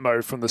recording the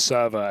demo from the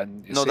server.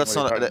 And no, that's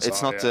not.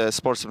 It's not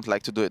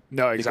sportsman-like to do it.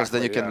 No, exactly. Because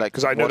then you can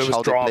like I know there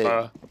was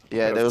drama.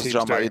 Yeah, there was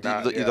drama. You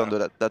don't do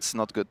that. That's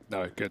not good.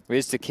 No, good. We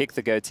used to kick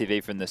the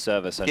GoTV from the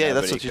server, so yeah,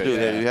 that's what you do.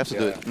 Yeah, you have to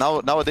do it.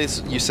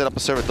 Nowadays, you set up a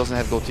server that doesn't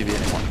have GoTV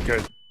anymore.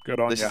 Good. Good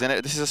on this.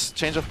 This is a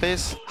change of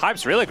pace.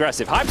 Hype's real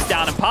aggressive. Hype's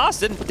down and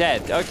passed and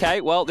dead.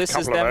 Okay, well, this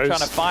is them trying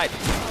to fight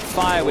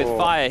fire with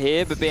fire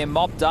here, but being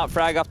mopped up,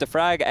 frag after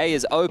frag. A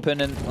is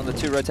open, and on the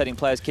two rotating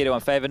players, keto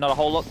and faveN, not a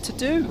whole lot to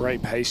do.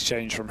 Great pace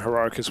change from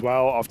Heroic as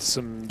well. After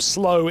some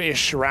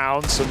slow-ish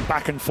rounds, some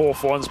back and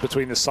forth ones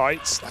between the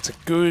sites. That's a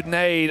good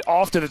nade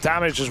after the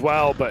damage as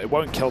well, but it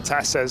won't kill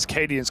TeSeS.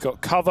 Cadian's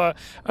got cover,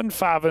 and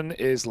faveN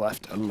is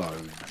left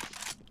alone.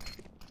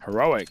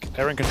 Heroic,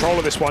 they're in control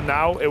of this one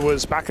now. It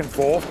was back and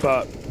forth,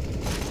 but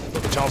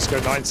got the chance to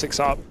go 9-6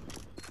 up.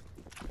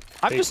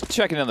 I'm just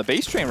checking on the B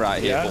stream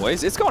right here,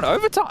 boys. It's gone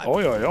overtime.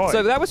 Oi, oi, oi.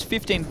 So that was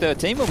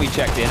 15-13 when we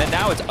checked in, and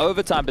now it's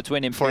overtime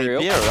between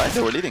Imperial. For right?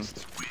 They were leading.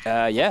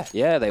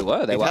 Yeah, they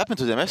were. It happened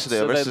to them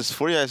yesterday versus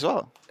Furia as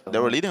well. They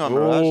were leading on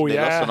Mirage. They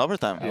lost on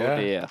overtime.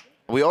 Yeah.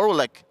 We all were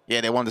like,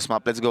 yeah, they won this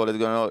map. Let's go.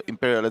 No,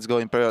 Imperial. Let's go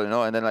Imperial. You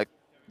know, and then like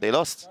they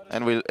lost,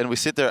 and we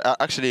sit there.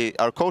 Actually,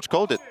 our coach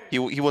called it. He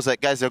was like,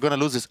 guys, they're gonna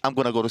lose this. I'm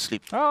gonna go to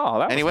sleep. Oh,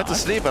 that was And he went nice.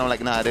 to sleep, and I'm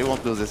like, nah, they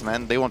won't lose this,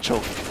 man. They won't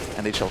choke,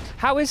 and they choked.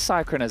 How is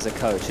Cycron as a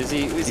coach? Is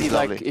he lovely.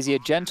 like, is he a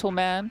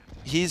gentleman?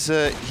 He's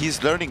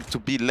learning to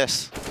be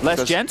less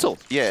Gentle.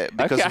 Yeah,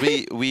 because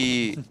Okay.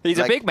 we He's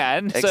like, a big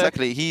man.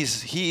 Exactly. He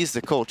is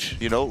the coach.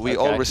 You know, we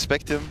all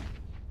respect him.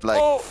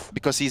 Like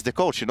because he's the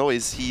coach, you know,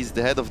 he's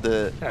the head of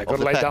the got to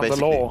lay pack, down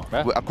basically.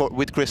 the law.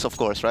 With Chris, of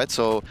course, right?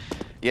 So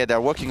yeah,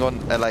 they're working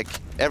on like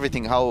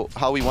everything, how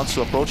he wants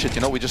to approach it. You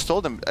know, we just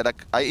told him,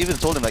 like I even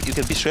told him, like, you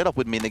can be straight up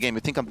with me in the game.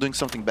 You think I'm doing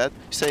something bad?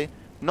 You say,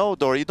 no,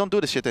 Dory, you don't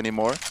do this shit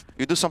anymore.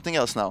 You do something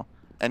else now.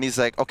 And he's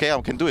like, okay, I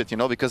can do it, you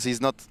know, because he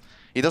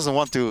doesn't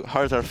want to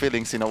hurt our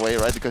feelings in a way,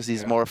 right? Because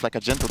he's more of like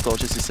a gentle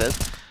coach, as he said.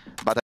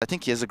 But I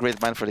think he has a great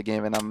mind for the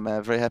game, and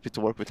I'm very happy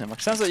to work with him.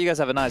 Actually. Sounds like you guys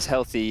have a nice,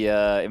 healthy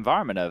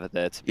environment over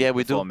there to be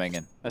performing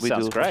in. That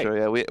sounds great. Sure,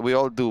 yeah, we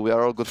all do. We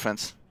are all good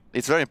friends.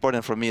 It's very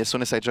important for me. As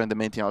soon as I joined the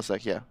main team, I was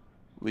like, yeah,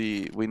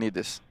 we need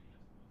this.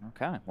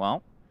 Okay,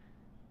 well,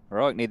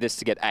 Heroic need this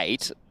to get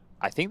 8.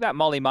 I think that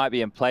molly might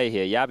be in play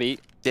here. Jabbi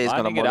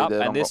lining it up,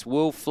 and this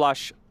will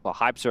flush. Well,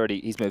 Hype's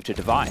already, he's moved to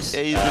device.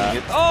 Yeah, he's doing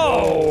it.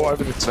 Oh,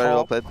 over the top. Very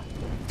well played.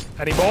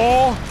 Any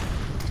more?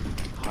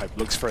 Hype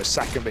looks for a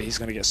second, but he's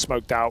going to get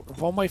smoked out.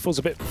 Vonway feels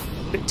a bit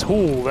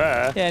tall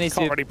there. Yeah, and he's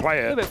can't really play it.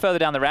 A little bit further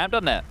down the ramp,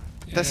 doesn't it?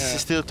 TeSeS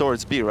is still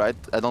towards B, right?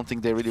 I don't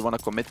think they really want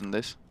to commit on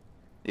this.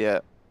 Yeah.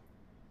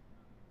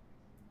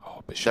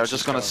 Oh, they're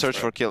just going to search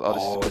for kill.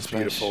 Oh, this is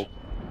beautiful.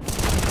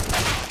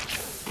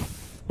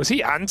 Was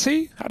he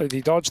anti? How did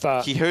he dodge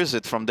that? He hears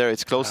it from there.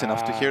 It's close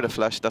enough to hear the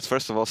flash. That's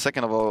first of all.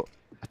 Second of all,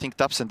 I think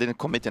TeSeS didn't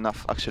commit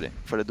enough, actually,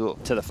 for the duel.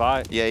 To the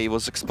fight. Yeah, he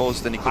was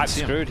exposed and he couldn't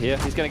see him. Screwed here.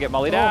 He's going to get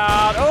mollied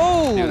out.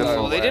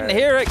 Oh, they didn't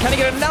hear it. Can he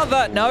get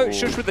another? No,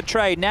 shush with the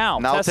trade now.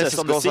 Now TeSeS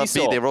on the goes up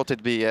seesaw. B. They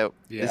rotate B. Yeah,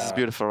 this is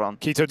beautiful round.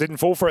 Keto didn't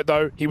fall for it,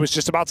 though. He was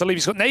just about to leave.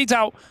 He's got nades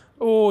out.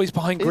 Oh, he's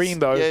behind green,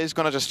 though. Yeah, he's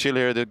going to just chill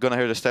here. They're going to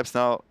hear the steps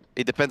now.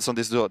 It depends on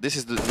this duel. This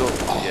is the duel.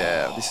 Oh.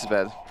 Yeah, this is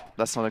bad.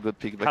 That's not a good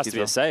peek. Has to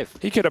be a save.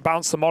 He could have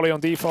bounced the molly on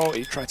default.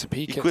 He tried to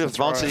peek it. He could have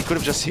bounced it. He could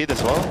have just hit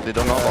as well. They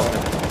don't know about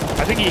him.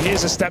 I think he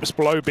hears the steps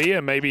below B,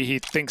 and maybe he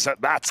thinks that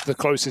that's the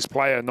closest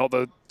player, not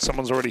that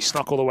someone's already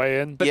snuck all the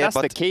way in. But that's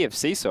the key of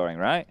seesawing,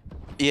 right?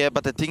 Yeah,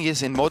 but the thing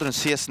is, in modern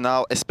CS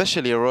now,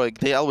 especially Heroic,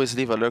 they always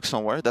leave a lurk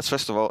somewhere. That's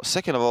first of all.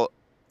 Second of all,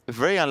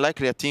 very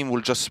unlikely a team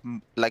will just,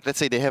 like, let's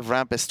say they have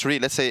ramp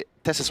S3. Let's say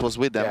TeSeS was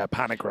with them. Yeah,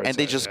 panic rotate, and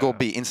they just go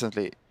B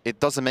instantly. It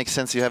doesn't make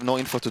sense. You have no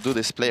info to do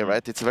this play,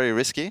 right? It's very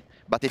risky.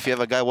 But if you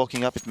have a guy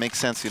walking up, it makes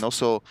sense, you know?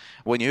 So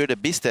when you hear the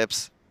B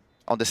steps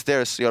on the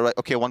stairs, you're like,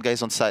 okay, one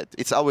guy's on site.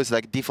 It's always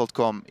like default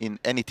comm in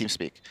any team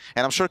speak.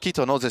 And I'm sure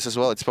Keto knows this as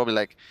well. It's probably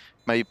like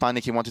maybe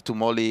panic, he wanted to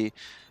molly.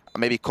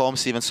 Maybe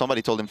comms, even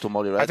somebody told him to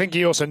molly, right? I think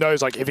he also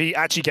knows, like, if he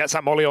actually gets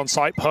that molly on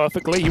site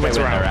perfectly, he wins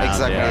around.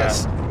 Exactly, yeah.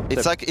 Yes.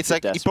 It's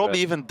like he probably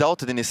even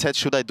doubted in his head,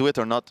 should I do it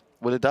or not?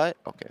 Will it die?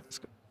 Okay, that's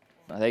good.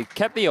 They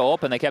kept the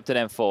AWP and they kept it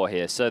M4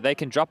 here, so they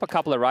can drop a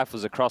couple of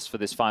rifles across for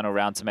this final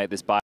round to make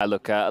this buy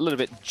look a little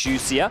bit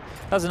juicier.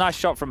 That was a nice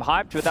shot from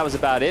Hype, but that was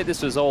about it.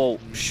 This was all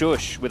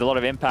shush with a lot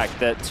of impact.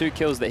 The 2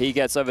 kills that he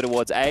gets over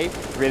towards A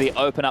really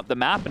open up the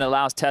map and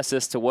allows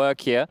TeSeS to work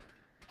here.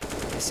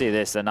 You see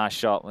this, a nice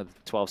shot with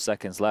 12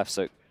 seconds left,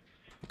 so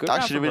good. I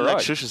actually really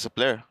like Shush as a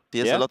player. He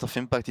has a lot of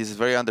impact. He's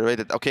very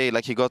underrated. Okay,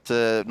 like he got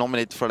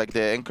nominated for like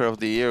the Anchor of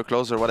the Year,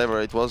 Closer,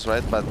 whatever it was,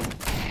 right? But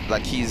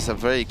like he's a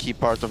very key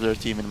part of their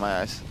team in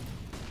my eyes.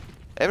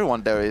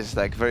 Everyone there is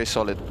like very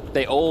solid.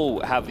 They all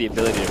have the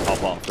ability to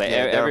pop off.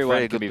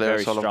 Everyone can be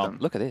very strong.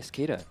 Look at this,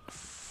 Keto.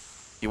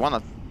 You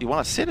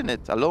wanna sit in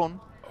it alone.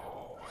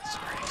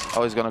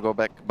 Oh, he's gonna go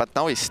back, but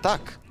now he's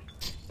stuck.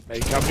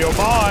 Make up your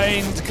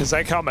mind, because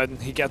they're coming.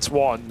 He gets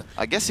 1.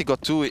 I guess he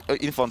got 2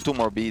 info on 2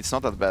 more B. It's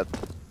not that bad.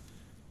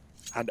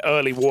 And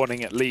early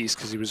warning at least,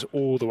 because he was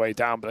all the way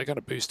down, but they're going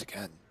to boost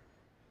again.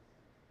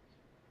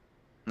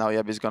 Now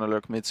Jabbi's going to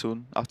lurk mid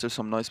soon, after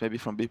some noise maybe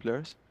from B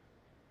players.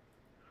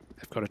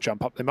 They've got to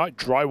jump up. They might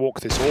dry walk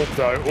this AWP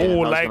though. Yeah, oh,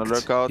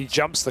 legged. He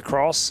jumps the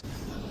cross.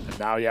 And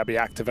now Jabbi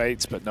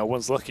activates, but no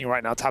one's looking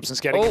right now. tabseN's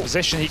getting in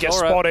position. He gets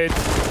spotted.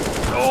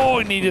 Oh,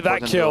 he needed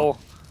that kill.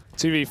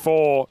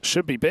 2v4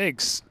 should be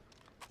bigs.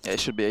 Yeah, it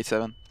should be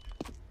 8-7.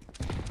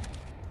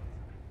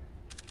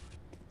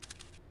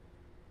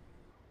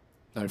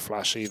 No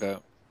flash either.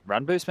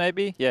 Run boost,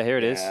 maybe? Yeah, here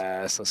it is.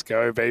 Yes, let's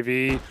go,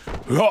 baby.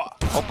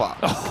 Opa.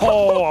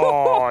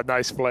 Oh,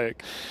 nice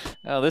flick.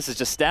 Oh, this is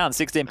just Stown,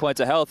 16 points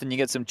of health, and you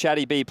get some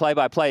Chatty B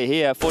play-by-play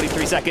here.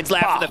 43 seconds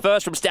left, and the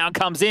first from Stown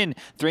comes in.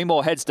 3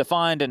 more heads to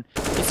find, and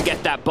needs to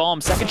get that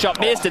bomb. Second shot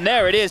missed, and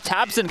there it is.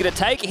 Tabson going to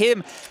take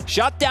him,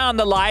 shut down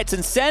the lights,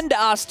 and send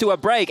us to a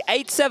break.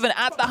 8-7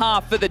 at the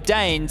half for the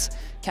Danes.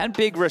 Can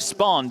Big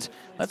respond?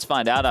 Let's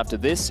find out after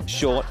this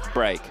short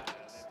break.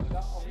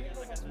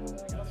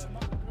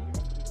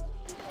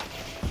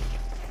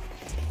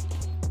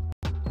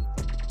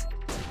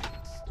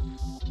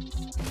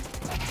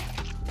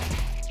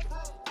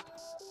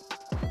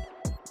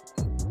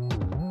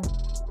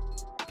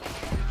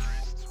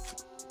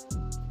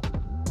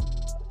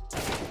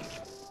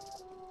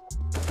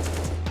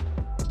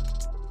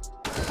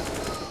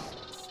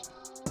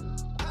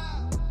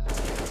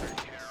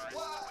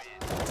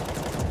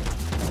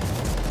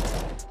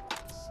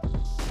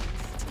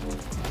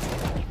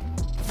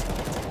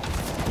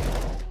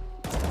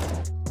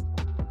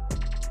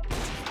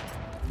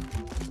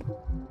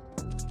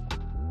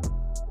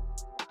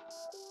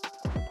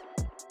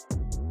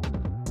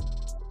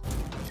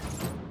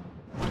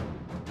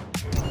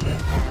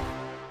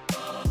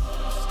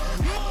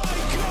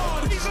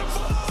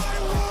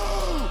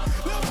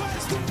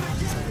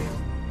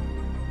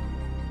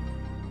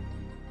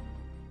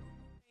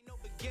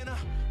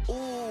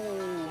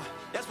 Ooh,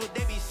 that's what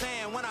they be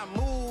saying when I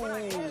move.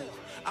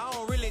 I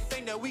don't really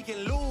think that we can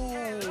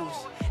lose.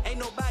 Ain't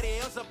nobody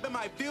else up in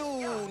my view.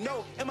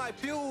 No, in my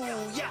view.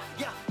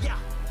 Yeah.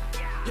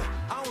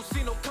 I don't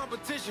see no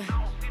competition.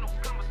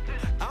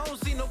 I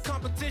don't see no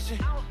competition.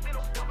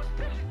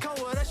 Come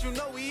with us, you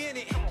know we in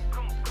it.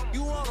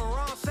 You on the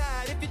wrong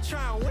side if you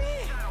try and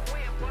win.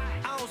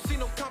 I don't see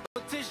no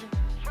competition.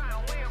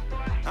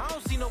 I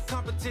don't see no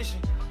competition.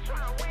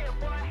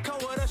 Come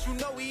with us, you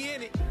know we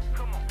in it.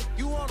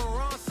 You on the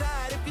wrong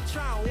side if you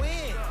try and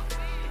win.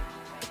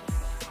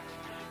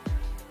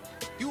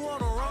 You on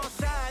the wrong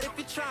side if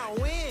you try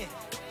and win.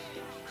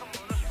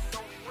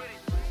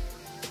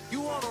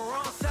 You on the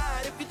wrong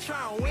side if you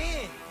try and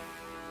win.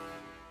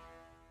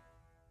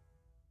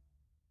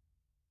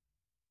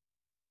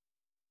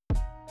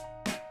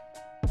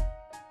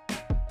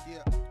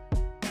 Yeah.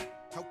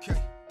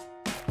 Okay.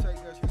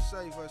 Take us and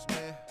save us,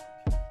 man.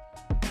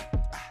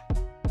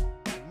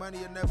 Money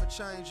will never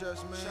change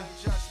us, man.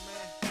 Change us, man.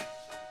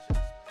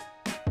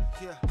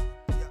 Yeah.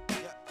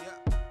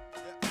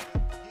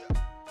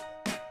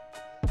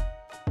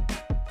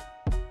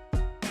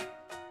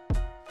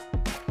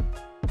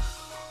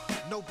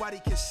 Nobody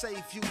can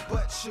save you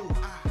but you.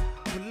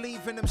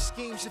 Believe in them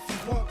schemes if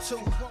you want to.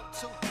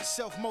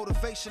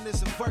 Self-motivation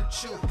is a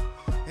virtue,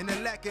 and the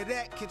lack of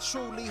that can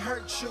truly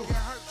hurt you.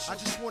 I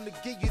just want to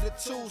give you the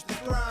tools to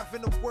thrive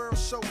in a world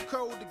so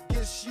cold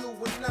against you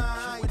and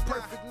I ain't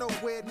perfect,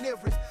 nowhere near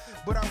it,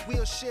 but I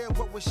will share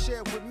what was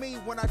shared with me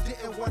when I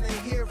didn't want to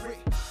hear it.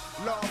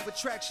 Law of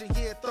attraction,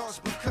 yeah, thoughts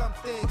become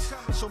things.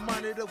 So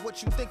monitor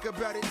what you think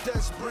about it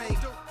does bring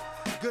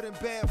good and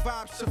bad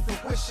vibes to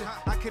fruition.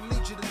 I can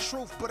lead you the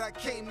truth, but I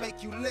can't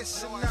make you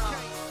listen. No.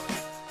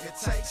 It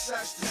takes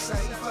us to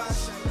save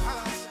us.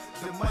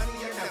 The money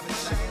will never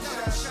change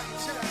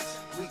us.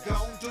 We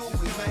gon' do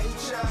we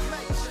major.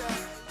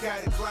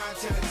 Gotta grind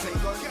till it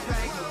take all your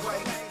pain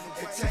away.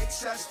 It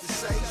takes us to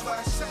save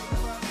us.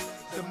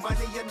 The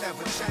money will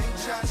never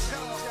change us.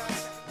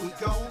 We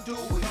gon' do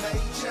we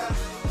major.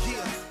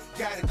 Yeah.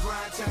 Gotta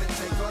grind till it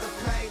take all the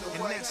pain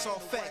away. And that's all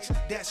facts,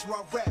 that's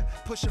raw rap.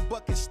 Pushing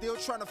buckets, still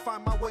trying to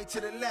find my way to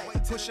the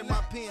lab. Pushing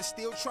my pen,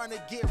 still trying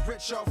to get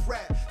rich off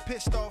rap.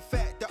 Pissed off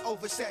at the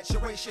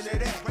oversaturation of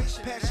that.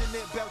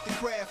 Passionate about the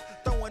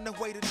craft, throwing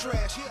away the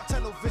trash.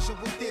 Tunnel vision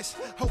with this,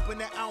 hoping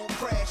that I don't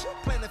crash.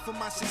 Planning for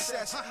my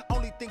success,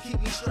 only thing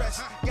keep me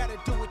stressed. Gotta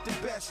do it the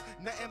best,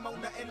 nothing more,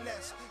 nothing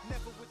less.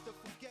 Never with the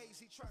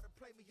fugazi, try to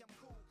play me, I'm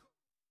cool.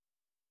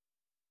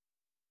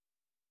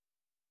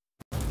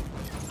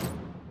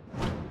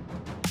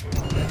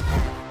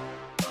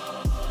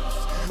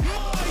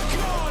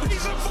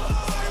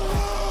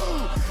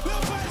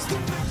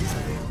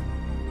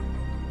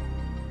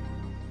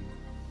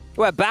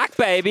 We're back,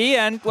 baby,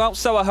 and, well,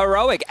 so a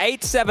heroic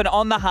 8-7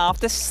 on the half,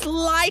 the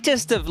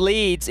slightest of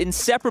leads,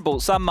 inseparable,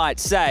 some might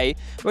say.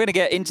 We're going to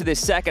get into this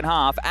second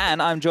half, and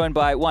I'm joined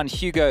by one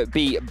Hugo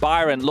B.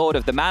 Byron, Lord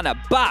of the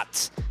Manor,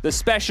 but the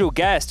special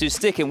guest who's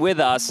sticking with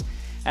us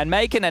and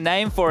making a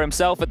name for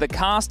himself at the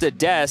caster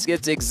desk.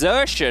 It's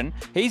Exertion.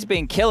 He's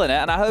been killing it,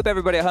 and I hope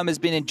everybody at home has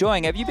been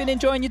enjoying. Have you been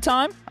enjoying your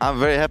time? I'm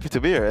very happy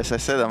to be here. As I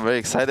said, I'm very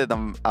excited.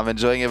 I'm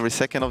enjoying every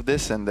second of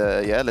this, and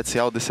yeah, let's see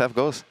how this half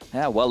goes.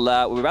 Yeah, well,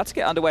 we're about to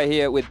get underway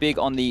here with Big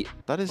on the...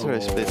 That is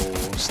very split.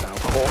 Stown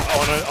caught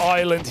on an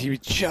island. He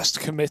just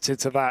committed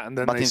to that, and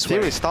then but in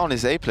theory, Stown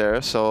is A player,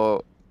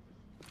 so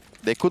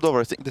they could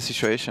overthink the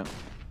situation.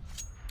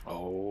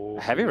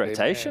 Heavy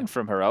rotation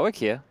from Heroic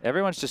here.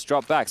 Everyone's just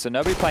dropped back, so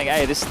nobody playing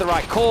A. This is the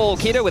right call.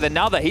 Keto with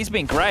another. He's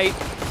been great.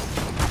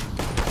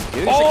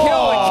 Here's a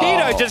kill, and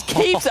Keto just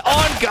keeps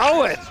on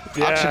going.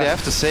 Yeah. Actually, I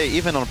have to say,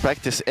 even on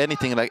practice,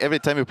 anything, like every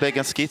time you play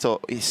against Keto,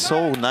 he's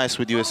so nice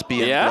with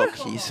USP and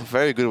block. He's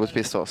very good with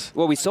pistols.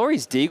 Well, we saw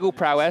his deagle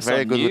prowess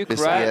Very on good with Nuke,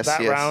 pistols, right? yes,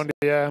 That round,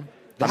 yeah.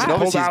 I mean,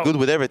 obviously he's good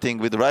with everything,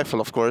 with the rifle,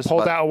 of course.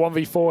 Pulled but out a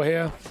 1v4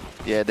 here.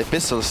 Yeah, the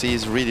pistols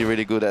he's really,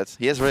 really good at.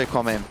 He has very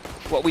calm aim.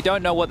 Well, we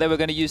don't know what they were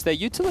going to use their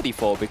utility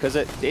for because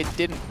it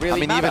didn't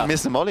really matter. I mean, even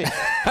missed the molly.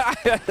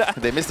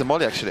 They missed the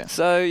molly, actually.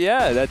 So,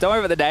 yeah, don't worry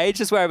about the nades,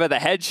 just worry about the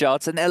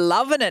headshots. And they're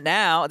loving it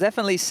now.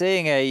 Definitely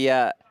seeing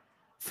a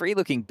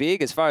free-looking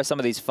big as far as some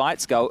of these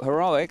fights go.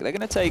 Heroic, they're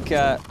going to take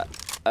a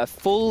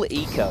full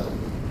eco.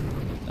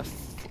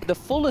 The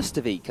fullest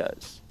of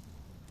ecos.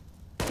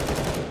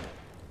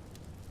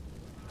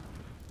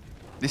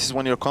 This is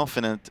when you're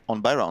confident on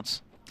buy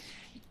rounds.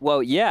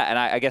 Well, yeah, and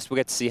I guess we'll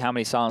get to see how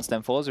many silenced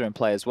M4s are in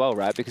play as well,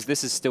 right? Because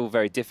this is still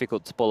very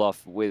difficult to pull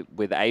off with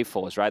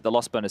A4s, right? The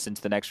loss bonus into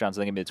the next round is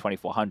only going to be the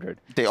 2400.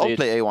 They all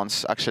play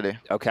A1s, actually.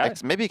 Okay.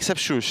 Maybe except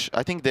Shush.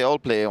 I think they all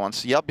play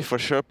A1s. Jabbi for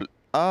sure.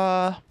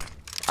 I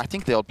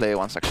think they all play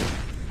A1s, actually.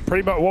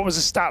 Pretty much, what was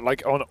the stat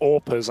like on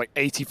AWPers? Like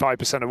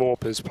 85% of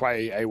AWPers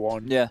play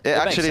A1. Yeah.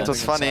 Actually, it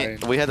was funny.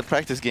 We had a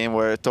practice game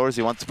where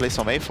Torzi wanted to play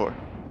some A4.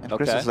 And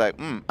Chris was like,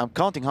 I'm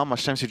counting how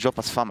much times you drop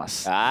as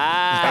FAMAS.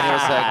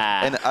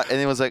 And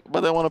he was like,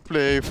 but I want to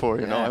play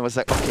A4, you know? And I was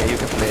like, okay, you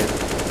can play it.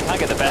 Can't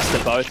get the best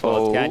of both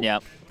worlds, can ya?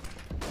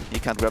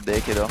 You can't grab the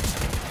AK, though.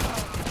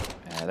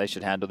 Yeah, they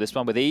should handle this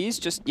one with ease.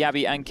 Just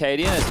Jabbi and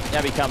Cadian. As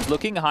Jabbi comes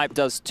looking, Hype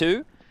does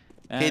too.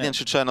 Cadian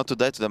should try not to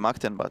die to the Mach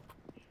 10, but...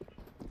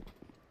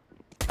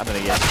 I'm going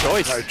to get a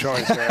choice. No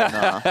choice,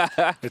 yeah.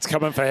 No. It's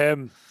coming for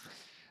him.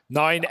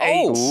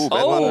 9-8.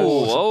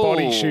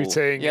 Body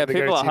shooting. Yeah,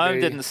 people at home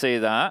didn't see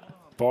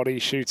that. Body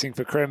shooting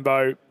for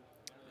Krimbo.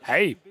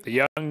 Hey,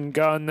 the young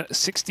gun,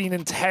 16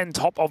 and 10,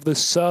 top of the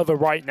server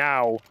right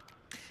now.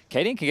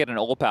 Cadian can get an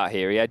AWP out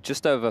here. He had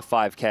just over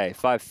 5k,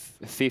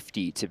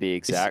 550 to be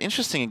exact. It's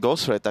interesting in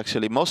Ghost Threat,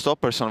 actually. Most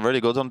AWPers on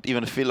Vertigo don't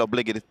even feel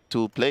obligated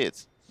to play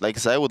it. Like,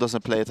 Zaiwu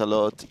doesn't play it a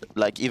lot.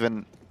 Like,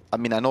 even... I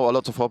mean, I know a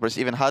lot of AWPers.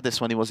 Even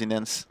Hades, when he was in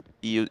ENS,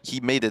 he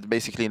made it,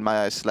 basically, in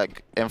my eyes,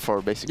 like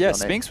M4, basically. Yeah,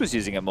 Spinks was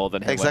using it more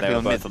than him exactly,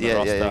 when they were both on the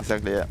roster. Yeah,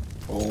 exactly, yeah.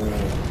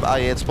 I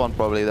had spawn,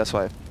 probably, that's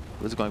why I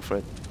was going for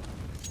it.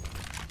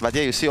 But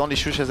yeah, you see only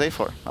Shush has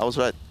A4. I was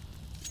right.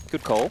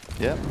 Good call.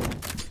 Yeah.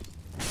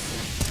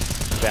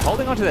 They're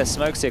holding onto their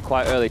smokes here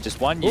quite early. Just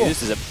one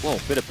use is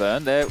a bit of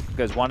burn. There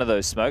goes one of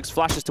those smokes.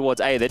 Flashes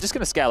towards A. They're just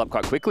going to scale up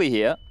quite quickly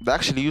here. They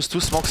actually used 2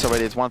 smokes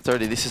already at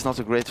 130. This is not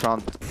a great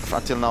round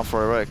until now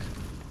for Heroic.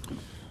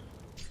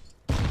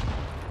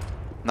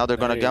 Now they're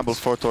going to gamble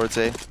 4 towards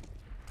A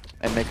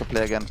and make a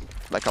play again,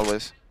 like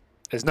always.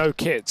 There's no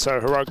kit, so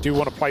Heroic do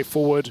want to play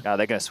forward. They're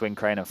going to swing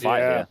Crane and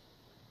fight here.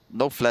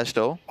 No flash,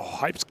 though. Oh,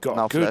 Hype's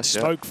got good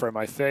smoke for him,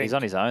 I think. He's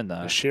on his own,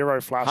 though. The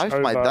Shiro flash Hype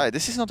over. might die.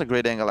 This is not a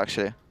great angle,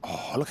 actually.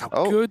 Oh, look how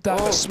good that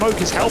the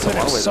smoke is helping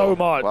him so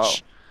much. Wow.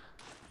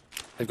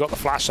 They've got the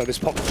flash, so this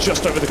popped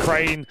just over the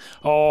crane.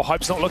 Oh,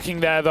 Hype's not looking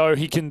there, though.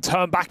 He can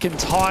turn back in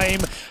time,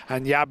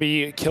 and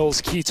Jabbi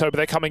kills Keto, but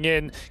they're coming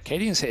in.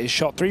 Cadian's hit his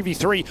shot,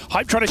 3v3.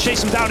 Hype trying to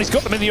chase him down. He's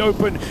got them in the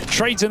open.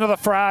 Trades another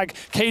frag.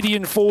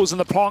 Cadian falls, and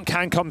the plant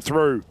can come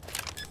through.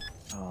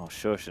 Oh,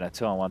 shush, in a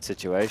 2-on-1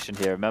 situation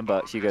here.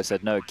 Remember, Hugo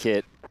said no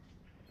kit.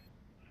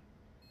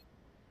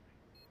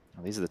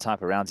 Well, these are the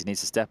type of rounds he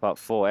needs to step up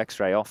for.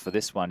 X-ray off for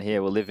this one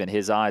here. Will live in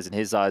his eyes, and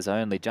his eyes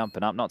only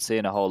jumping up, not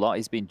seeing a whole lot.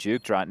 He's been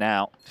juked right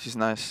now. She's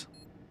nice.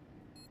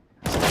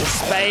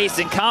 Space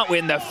and can't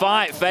win the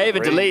fight.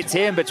 faveN deletes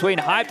him between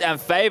Hyped and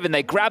faveN.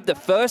 They grab the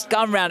first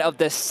gun round of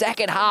the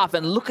second half,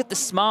 and look at the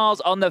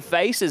smiles on the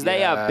faces.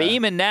 They are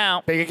beaming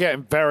now. They are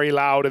getting very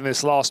loud in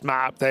this last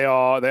map. They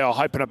are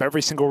hyping up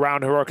every single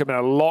round. Heroic have been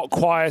a lot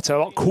quieter,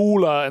 a lot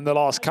cooler in the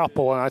last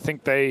couple, and I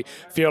think they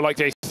feel like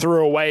they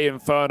threw away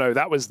Inferno.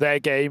 That was their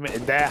game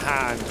in their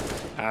hand.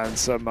 And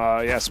some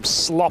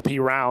sloppy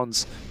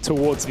rounds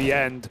towards the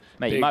end.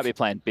 Mate, you might be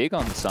playing big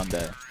on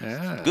Sunday.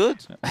 Yeah.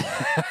 Good.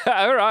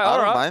 all right. I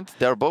don't mind.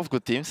 They're both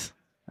good teams.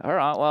 All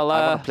right, well...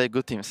 I want to play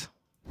good teams.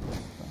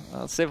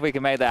 Let's see if we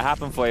can make that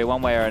happen for you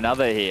one way or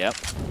another here.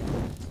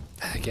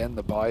 Again,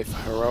 the buy for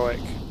Heroic.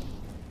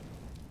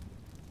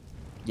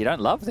 You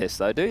don't love this,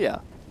 though, do you?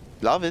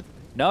 Love it.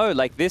 No,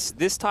 like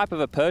this type of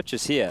a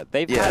purchase here.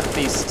 They've had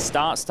these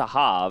starts to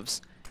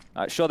halves.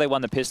 Sure, they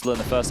won the pistol in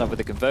the first half with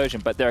the conversion,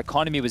 but their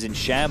economy was in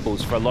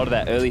shambles for a lot of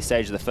that early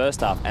stage of the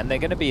first half, and they're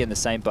going to be in the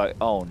same boat.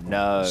 Oh,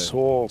 no.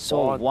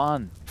 Saw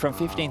one from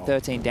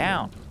 15-13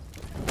 down.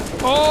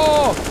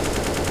 Oh!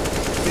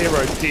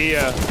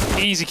 Dear.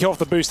 Easy kill off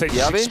the boost. They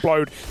just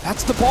explode.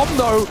 That's the bomb,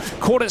 though.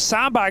 Caught at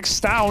sandbags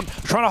down,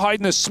 trying to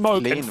hide in the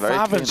smoke, and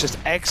faveN's just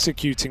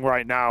executing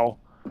right now.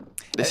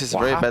 This is a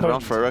very bad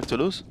round for Heroic to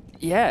lose.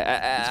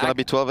 Yeah. It's going to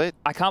be 12-8.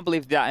 I can't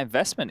believe that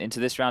investment into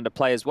this round of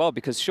play as well,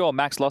 because sure,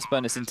 max loss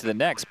bonus into the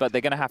next, but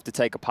they're going to have to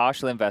take a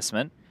partial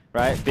investment,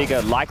 right?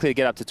 Bigger, likely to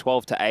get up to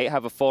 12-8,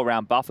 have a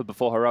 4-round buffer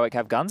before Heroic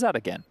have guns out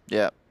again.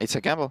 Yeah, it's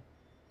a gamble.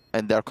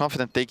 And they're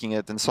confident taking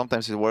it, and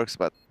sometimes it works,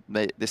 but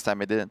this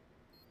time it didn't.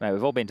 Mate,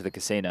 we've all been to the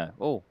casino.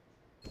 Oh,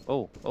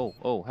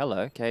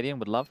 hello. Cadian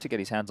would love to get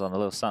his hands on a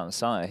little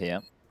something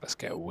here. Let's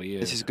get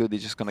weird. This is good.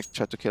 He's just going to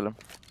try to kill him.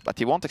 But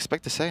he won't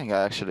expect the second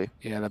guy, actually.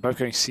 Yeah, they're both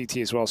going CT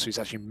as well, so he's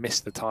actually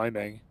missed the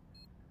timing.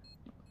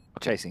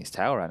 Chasing his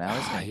tail right now,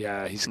 isn't he?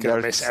 Yeah, he's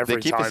going to miss every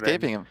time. They keep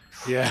escaping him.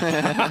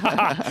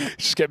 Yeah.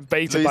 Just getting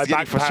baited by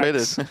backpacks.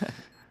 Frustrated.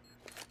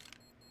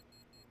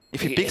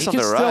 If he picks on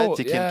the right,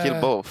 he can kill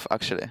both,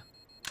 actually.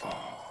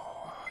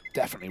 Oh,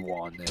 definitely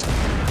one. Yeah.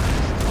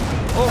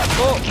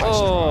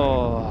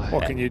 Oh.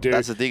 What can you do?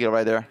 That's a digger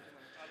right there.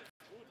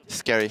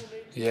 Scary.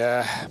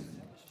 Yeah.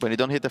 When you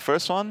don't hit the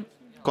first one,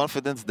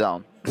 confidence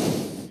down.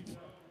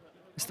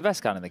 It's the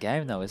best gun in the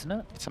game, though, isn't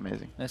it? It's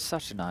amazing. It's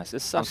such a nice.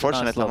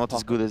 Unfortunately, I'm not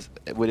as good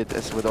with it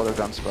as with other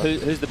guns. But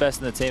who's the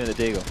best in the team of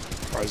the Deagle?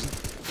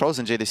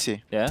 Frozen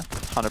JDC. Yeah?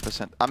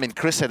 100%. I mean,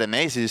 Chris had an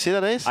ace. Did you see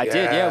that ace? I did,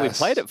 yeah. We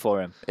played it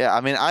for him. Yeah,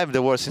 I mean, I'm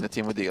the worst in the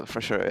team with Deagle,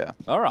 for sure, yeah.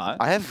 All right.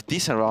 I have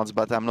decent rounds,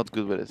 but I'm not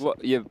good with it.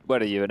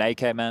 What are you, an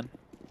AK man?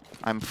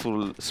 I'm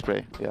full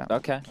spray, yeah.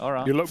 Okay, all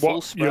right. You look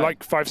what? You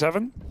like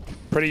 5-7?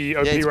 Pretty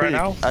OP right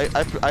now?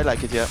 I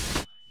like it, yeah.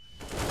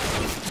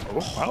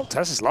 Oh, well,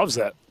 TeSeS loves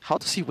it. How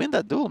does he win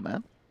that duel,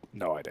 man?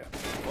 No idea.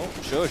 Oh,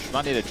 Shush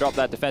might need to drop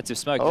that defensive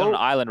smoke. He's on an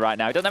island right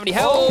now. He doesn't have any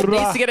help.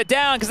 Needs to get it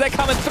down because they're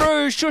coming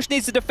through. Shush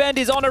needs to defend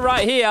his honor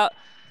right here.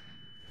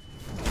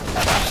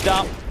 Flashed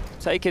up,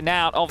 taken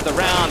out of the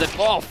round, and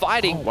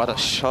fighting. Oh, what a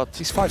shot.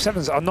 These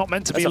 5.7s are not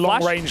meant to be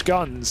long-range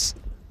guns.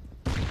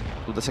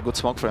 Ooh, that's a good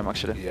smoke for him,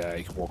 actually. Yeah,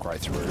 he can walk right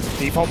through.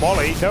 Default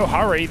molly, no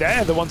hurry.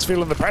 They're the ones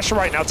feeling the pressure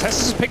right now.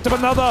 TeSeS has picked up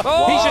another.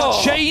 He's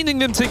just chaining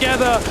them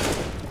together.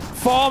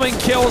 Farming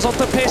kills off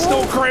the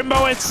pistol.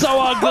 Krimbo, it's so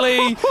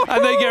ugly.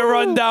 And they get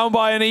run down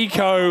by an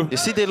eco. You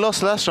see, they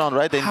lost last round,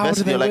 right? They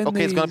invested. They're like,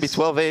 okay, it's going to be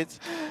 12-8.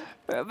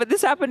 But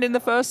this happened in the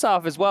first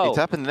half as well. It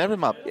happened in every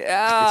map.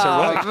 Yeah,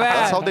 it's a man.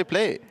 That's how they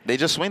play. They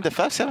just win the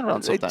 5-7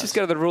 rounds sometimes. They just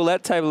go to the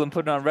roulette table and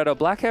put it on red or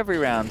black every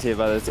round here,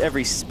 but it's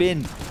every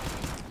spin.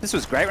 This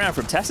was a great round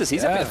from TeSeS.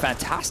 He's having a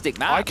fantastic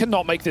map. I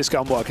cannot make this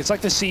gun work. It's like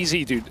the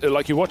CZ, dude.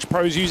 Like, you watch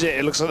pros use it,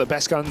 it looks like the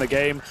best gun in the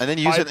game. And then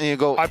you use it and you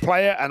go... I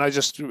play it and I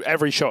just...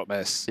 Every shot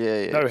miss.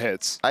 Yeah. No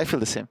hits. I feel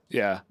the same.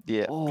 Yeah.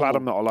 Oh, glad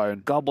I'm not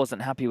alone. God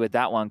wasn't happy with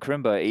that one.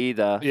 Krimbo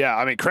either. Yeah,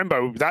 I mean,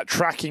 Krimbo, that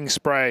tracking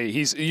spray,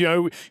 he's, you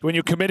know, when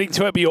you're committing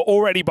to it, but you're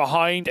already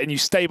behind and you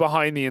stay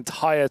behind the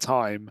entire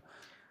time.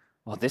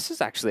 Well, this is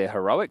actually a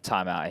heroic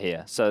timeout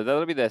here. So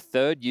that'll be their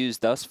third use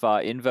thus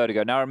far in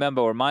Vertigo. Now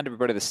remember, remind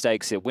everybody the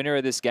stakes here. Winner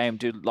of this game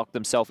do lock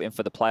themselves in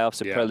for the playoffs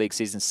of Pro League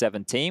Season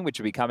 17, which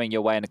will be coming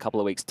your way in a couple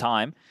of weeks'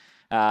 time.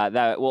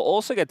 That will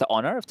also get the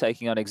honor of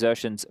taking on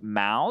Exertion's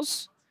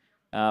Mouse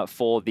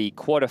for the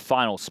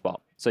quarterfinal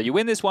spot. So you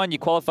win this one, you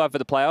qualify for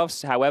the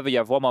playoffs. However, you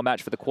have one more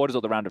match for the quarters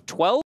or the round of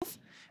 12. And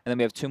then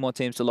we have 2 more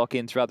teams to lock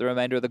in throughout the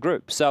remainder of the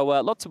group. So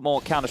lots of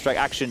more Counter-Strike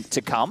action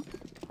to come.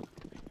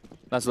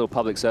 That's a little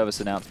public service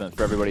announcement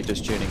for everybody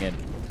just tuning in.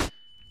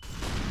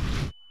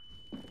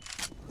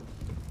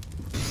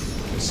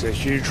 It's a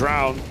huge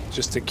round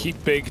just to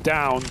keep big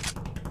down.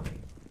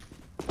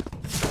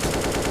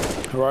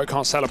 Heroic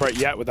can't celebrate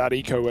yet with that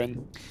eco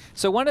win.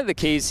 So one of the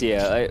keys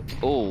here,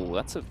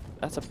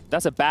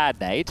 that's a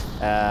bad nade.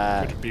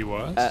 Could be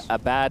worse. A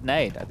bad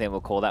nade, I think we'll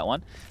call that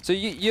one. So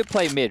you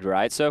play mid,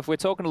 right? So if we're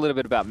talking a little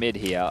bit about mid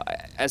here,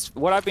 as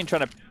what I've been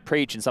trying to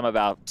preach in some of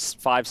our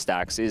 5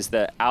 stacks is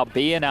that our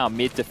B and our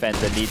mid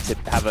defender need to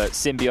have a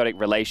symbiotic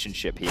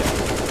relationship here,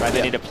 right?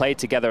 They need to play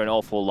together an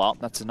awful lot.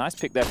 That's a nice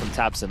pick there from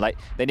Tabson. Like,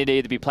 they need to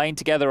either be playing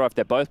together, or if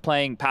they're both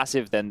playing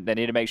passive, then they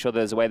need to make sure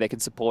there's a way they can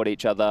support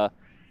each other.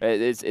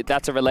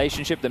 That's a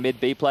relationship, the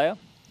mid-B player?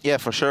 Yeah,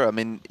 for sure. I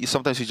mean,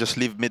 sometimes you just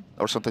leave mid,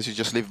 or sometimes you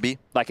just leave B.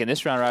 Like in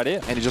this round right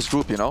here. And you just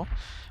group, you know?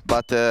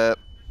 But,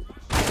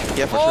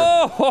 yeah, for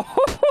sure.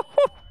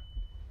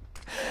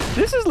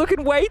 This is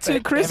looking way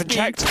too crispy. They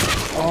haven't checked.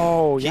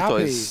 Oh, Hito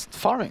Jabbi is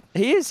farming.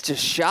 He is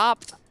just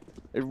sharp,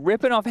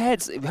 ripping off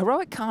heads.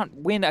 Heroic can't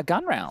win a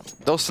gun round.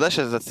 Those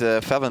flashes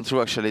that faveN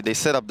threw, actually, they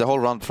set up the whole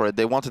round for it.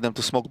 They wanted them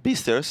to smoke B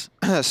stairs,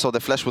 so the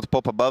flash would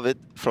pop above it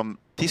from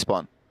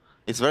T-spawn.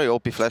 It's very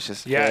OP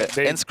flashes. Yeah,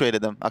 ENCE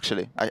created them,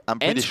 actually. I'm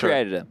pretty sure. ENCE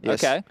created them,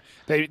 yes.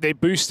 Okay. They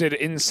boosted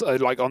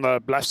inside, like on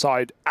the left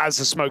side, as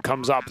the smoke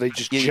comes up, they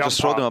just jump you just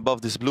throw up. them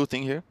above this blue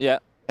thing here. Yeah.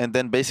 And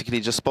then basically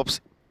it just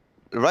pops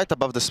right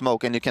above the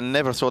smoke, and you can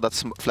never throw that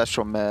flash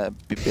from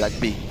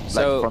B,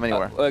 So from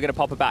anywhere. We're going to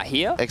pop about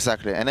here?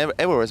 Exactly, and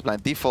everywhere is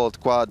blind. Default,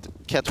 quad,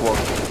 catwalk,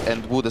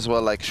 and wood as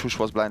well, like Shush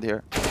was blind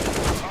here.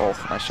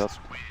 Oh, nice shot.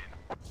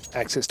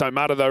 Exits don't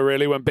matter though,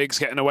 really, when Big's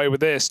getting away with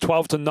this.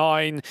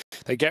 12-9,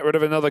 they get rid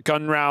of another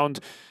gun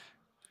round.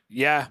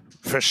 Yeah,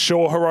 for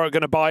sure Heroic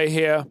going to buy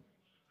here.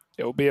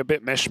 It'll be a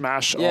bit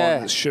mishmash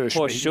on Shush.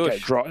 Poor He Shush. can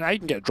get dropped. He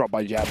can get dropped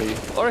by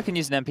Jabbi. Or I can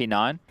use an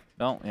MP9.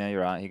 Oh, yeah,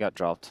 you're right. He got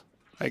dropped.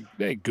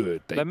 They're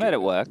good. They made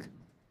it work.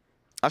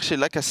 Actually,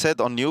 like I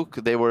said, on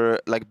Nuke, they were,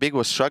 like, Big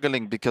was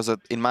struggling because of,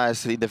 in my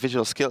eyes, the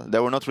individual skill. They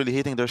were not really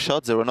hitting their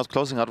shots. They were not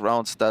closing out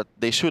rounds that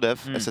they should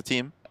have as a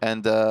team.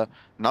 And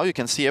now you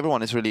can see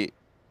everyone is really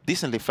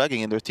decently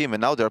flagging in their team,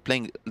 and now they're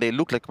playing, they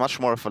look like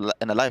much more of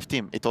an alive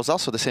team. It was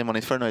also the same on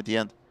Inferno at the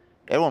end.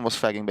 Everyone was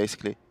flagging,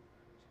 basically.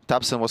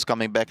 Tabson was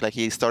coming back, like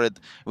he started,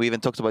 we even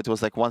talked about it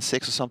was like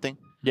 1-6 or something.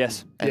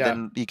 Yes. And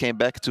then he came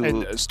back to...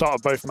 And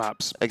start both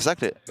maps.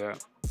 Exactly. Yeah.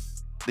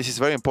 This is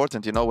very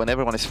important, you know, when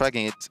everyone is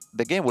fragging it,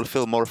 the game will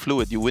feel more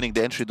fluid, you're winning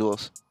the entry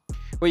duels.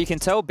 Well, you can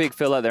tell Big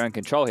feel like they're in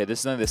control here. This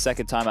is only the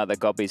second time out that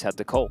Gobby's had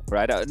to call,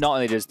 right? Not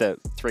only does the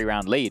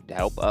 3-round lead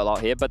help a lot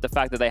here, but the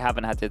fact that they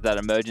haven't had to hit that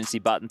emergency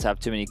button to have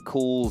too many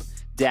cool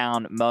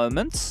down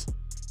moments.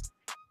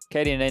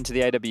 Cadian into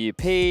the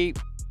AWP.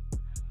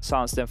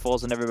 Silence then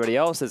falls on everybody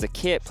else. There's a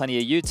kit, plenty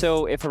of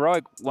util. If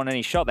Heroic want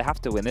any shot, they have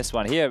to win this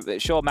one here.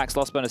 Sure, max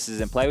loss bonus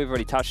is in play. We've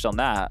already touched on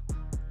that.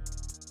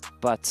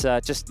 But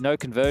just no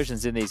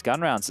conversions in these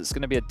gun rounds. It's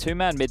going to be a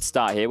 2-man mid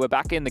start here. We're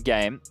back in the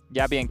game.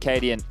 Jabbi and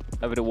Cadian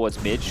over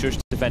towards mid. Shush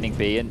defending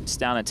B, and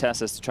Stown and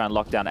TeSeS to try and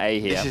lock down A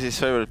here. This is his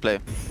favorite play.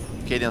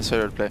 Cadian's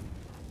favorite play,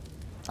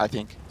 I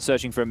think.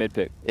 Searching for a mid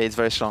pick. Yeah, it's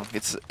very strong.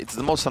 It's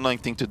the most annoying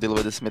thing to deal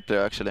with this mid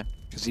player, actually.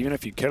 Because even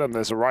if you kill him,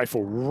 there's a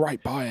rifle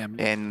right by him.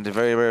 And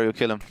very rare you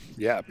kill him.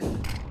 Yeah.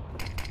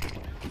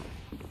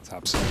 It's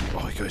absolutely...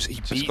 Oh, he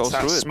beats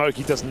that smoke.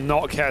 He does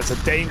not care. It's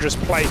a dangerous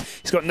play.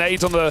 He's got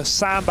nades on the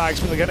sandbags,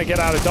 but they're going to get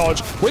out of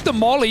dodge. With the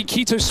molly,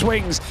 Keto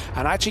swings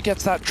and actually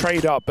gets that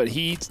trade up, but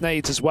he eats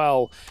nades as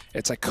well.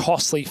 It's a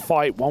costly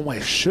fight, one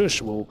where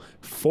Shush will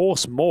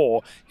force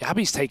more.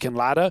 Jabbi's taken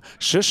ladder.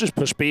 Shush has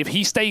pushed B. If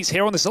he stays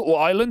here on this little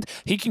island,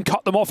 he can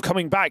cut them off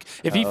coming back.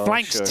 If he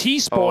flanks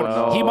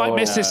T-spawn, he might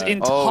miss this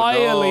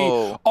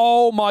entirely.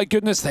 Oh my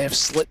goodness, they have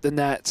slit the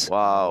net.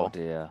 Wow. Oh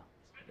dear.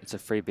 It's a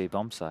free B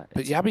bomb site.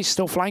 But Jabbi's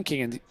still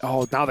flanking, and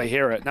oh, now they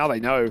hear it. Now they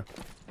know.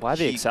 Why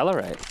do they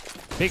accelerate?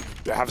 They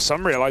have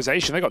some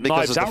realization. They got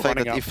knives out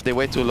running up. If they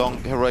wait too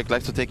long, Heroic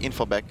likes to take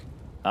info back.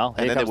 Oh,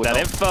 here comes that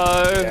info.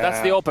 Yeah.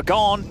 That's the AWP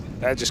gone.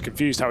 They're just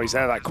confused how he's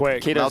there that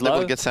quick. Now they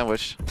will get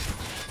sandwiched.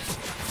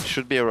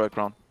 Should be a Heroic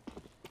round.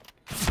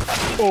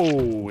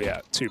 Oh,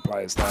 yeah. 2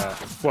 players there.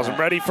 Wasn't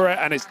ready for it,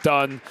 and it's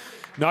done.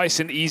 Nice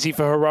and easy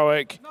for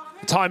Heroic.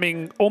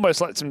 Timing almost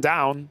lets him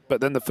down,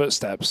 but then the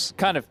footsteps.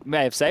 Kind of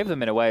may have saved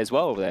them in a way as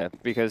well there,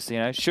 because, you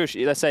know, Shush,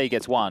 let's say he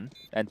gets one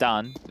and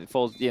done, it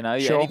falls, you know,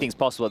 anything's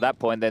possible at that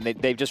point, then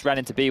they've just ran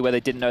into B where they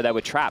didn't know they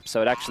were trapped,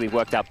 so it actually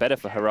worked out better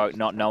for Heroic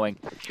not knowing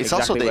It's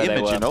exactly also the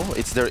image, you know?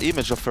 It's their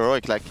image of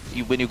Heroic. Like,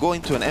 when you go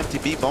into an empty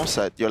B bomb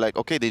site, you're like,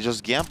 okay, they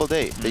just gambled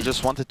A. They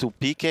just wanted to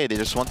PK, they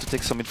just want to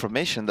take some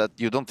information that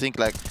you don't think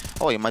like,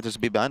 oh, he might just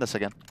be behind us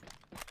again.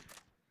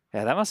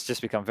 Yeah, that must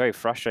just become very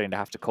frustrating to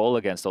have to call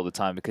against all the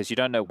time, because you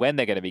don't know when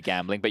they're going to be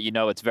gambling, but you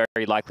know it's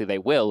very likely they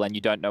will, and you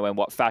don't know in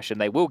what fashion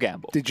they will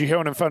gamble. Did you hear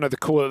on Inferno the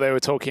call that they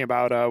were talking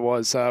about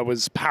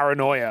was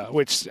paranoia,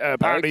 which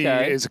apparently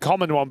is a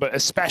common one, but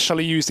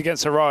especially used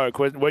against Heroic.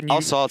 When you,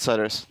 also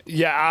outsiders.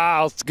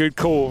 Yeah, good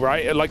call,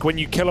 right? Like when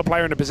you kill a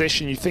player in a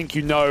position, you think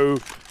you know,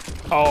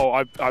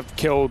 oh, I've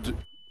killed...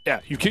 Yeah,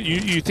 you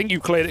think you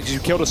cleared it because you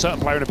killed a certain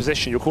player in a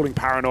position. You're calling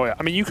paranoia.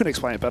 I mean, you can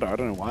explain it better. I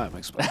don't know why I'm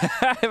explaining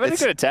it. But a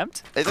good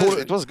attempt.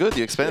 It was good.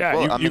 You explained it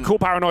well. You call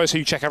paranoia so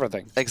you check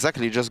everything.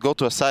 Exactly. You just go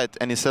to a site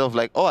and instead of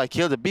like, oh, I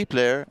killed a B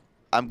player,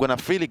 I'm going to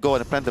freely go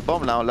and plant the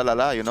bomb now, la la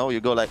la, you know, you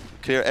go like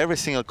clear every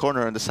single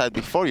corner on the site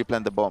before you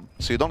plant the bomb.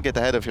 So you don't get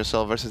ahead of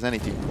yourself versus any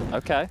team.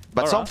 Okay.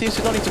 But some teams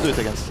you don't need to do it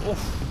against.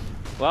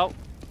 Oof. Well,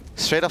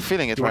 straight up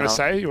feeling it right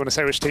now. You want to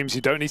say which teams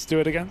you don't need to do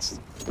it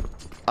against?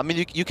 I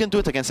mean, you can do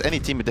it against any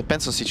team. It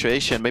depends on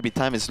situation. Maybe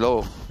time is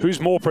low. Who's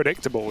more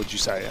predictable, would you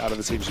say, out of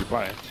the teams you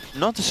play?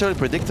 Not necessarily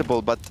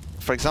predictable, but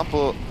for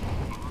example,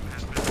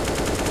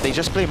 they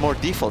just play more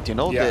default, you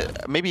know? Yeah.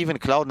 Maybe even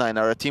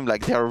Cloud9 are a team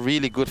like they are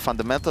really good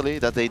fundamentally,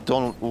 that they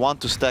don't want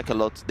to stack a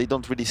lot. They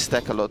don't really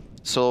stack a lot.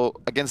 So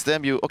against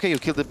them, you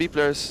kill the B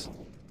players,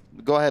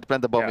 go ahead,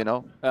 plant the bomb, you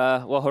know?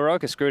 Well,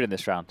 Heroic is screwed in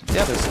this round.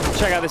 Yeah.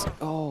 Check out this.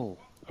 Oh,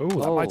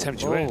 that might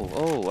tempt you in.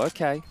 Oh,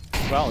 okay.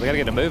 Well, we got to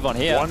get a move on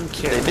here. One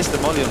kill. They missed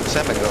the molly on the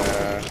sandbag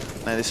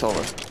though. And it's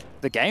over.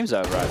 The game's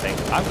over, I think.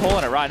 I'm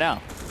calling it right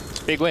now.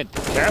 Big win.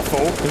 Careful,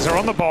 because they're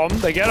on the bomb.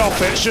 They get off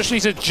it. Just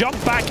needs to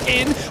jump back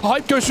in.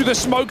 Hype goes through the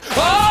smoke.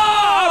 Oh!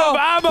 Out of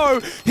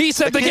ammo! He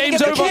said the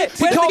game's over. He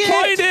can't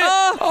find it.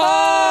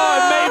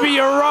 Oh, maybe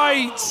you're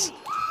right.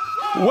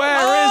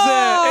 Where is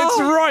it? It's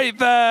right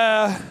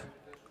there.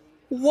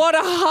 What a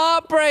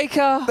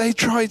heartbreaker. They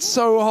tried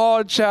so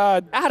hard,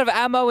 Chad. Out of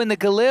ammo in the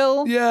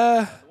Galil.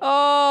 Yeah.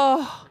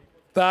 Oh.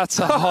 That's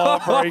a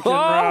heartbreaking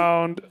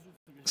round.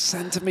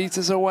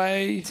 Centimeters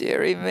away.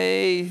 Dearie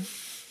me.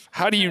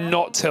 How do you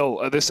not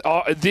tilt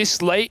at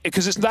this late?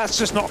 Because that's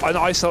just not an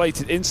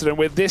isolated incident.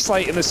 We're this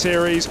late in the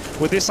series,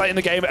 we're this late in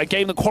the game, a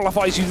game that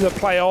qualifies you to the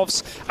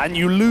playoffs, and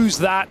you lose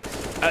that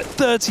at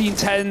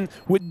 13-10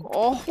 with...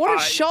 Oh, what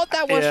a shot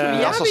that was from Jabbi.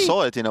 I also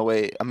saw it in a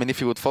way. I mean, if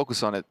you would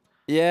focus on it.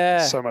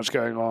 Yeah. So much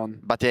going on.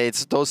 But yeah,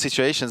 it's those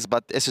situations.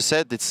 But as you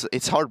said,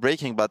 it's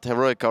heartbreaking, but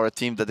Heroic are a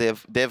team that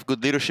they have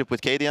good leadership with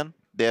Cadian.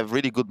 They have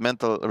really good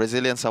mental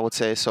resilience, I would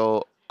say.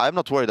 So I'm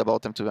not worried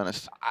about them, to be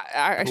honest.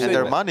 Actually, and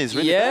their money is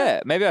really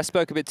bad. Maybe I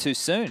spoke a bit too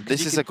soon.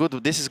 This is a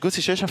good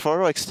situation for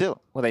Heroic still.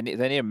 Well, they need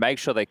to make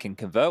sure they can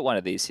convert one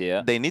of these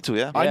here. They need to,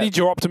 yeah. I need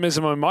your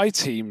optimism on my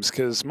teams,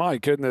 because my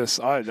goodness,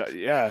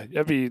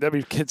 there'd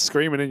be kids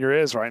screaming in your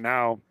ears right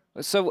now.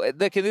 So,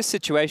 look, in this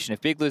situation,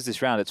 if Big lose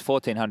this round, it's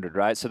 1,400,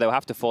 right? So they'll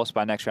have to force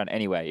buy next round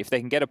anyway. If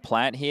they can get a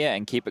plant here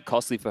and keep it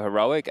costly for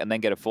Heroic and then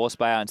get a force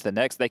buy out into the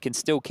next, they can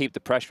still keep the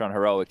pressure on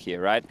Heroic here,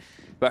 right?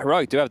 But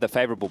Heroic do have the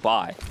favorable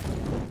buy.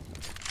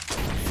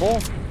 4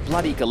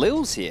 bloody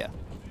Galils here.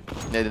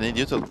 Yeah, they need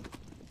you to.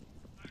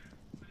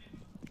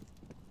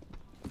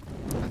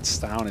 And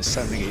Stown is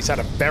sending it. He's had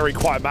a very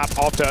quiet map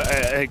after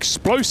an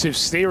explosive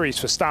series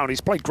for Stown.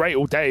 He's played great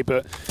all day,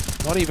 but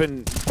not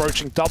even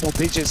broaching double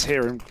digits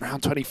here in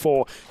round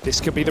 24.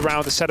 This could be the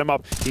round to set him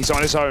up. He's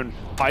on his own,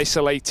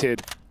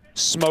 isolated.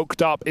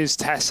 Smoked up is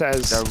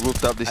TeSeS. They're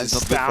roofed up. This is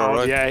not Stown, good for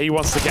Heroic. yeah, he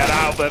wants to get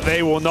out, but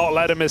they will not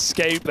let him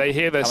escape. They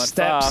hear the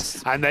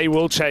steps, and they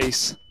will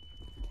chase.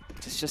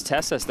 It's just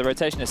TeSeS. The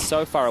rotation is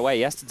so far away.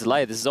 He has to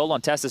delay. This is all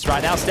on TeSeS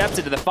right now. Steps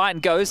into the fight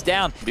and goes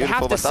down. They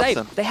have to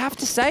save. They have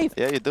to save.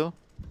 Yeah, you do.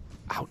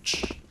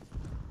 Ouch.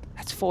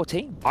 That's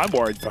 14. I'm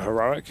worried for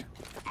Heroic.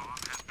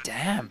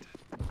 Damn.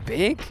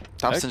 Big.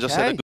 Thompson just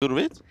had a good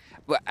read.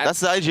 Well,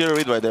 that's the IGL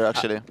read right there,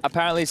 actually.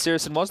 Apparently,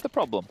 Sirison was the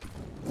problem.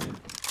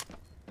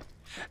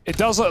 It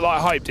does look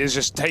like Hyped is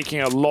just taking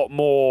a lot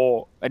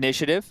more...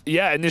 Initiative?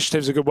 Yeah,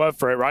 initiative's a good word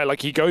for it, right?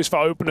 Like, he goes for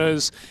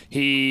openers.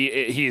 He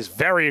is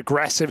very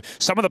aggressive.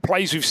 Some of the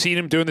plays we've seen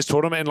him do in this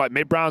tournament in, like,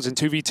 mid-rounds and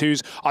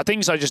 2v2s are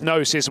things I just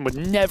know Sirison would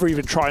never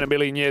even try in a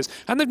million years.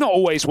 And they've not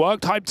always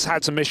worked. Hyped's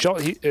had some missed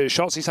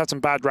shots. He's had some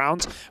bad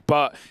rounds.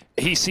 But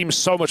he seems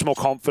so much more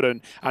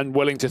confident and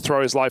willing to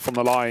throw his life on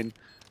the line.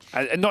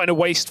 And not in a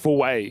wasteful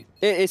way.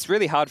 It's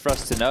really hard for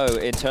us to know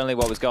internally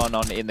what was going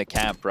on in the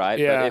camp, right?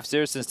 Yeah. But if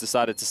Sirison's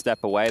decided to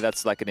step away,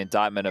 that's like an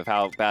indictment of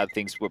how bad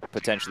things were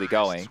potentially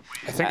going.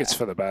 I think it's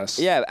for the best.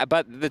 Yeah,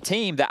 but the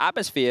team, the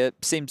atmosphere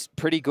seems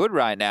pretty good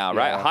right now,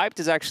 right? Yeah. Hyped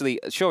is actually,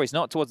 sure, he's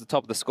not towards the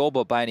top of the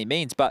scoreboard by any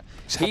means, but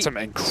He's had some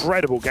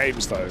incredible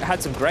games, though.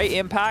 Had some great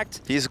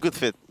impact. He's a good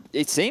fit.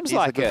 It seems He's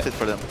like a good fit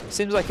for them.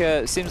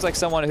 Seems like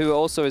someone who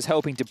also is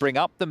helping to bring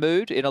up the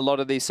mood in a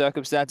lot of these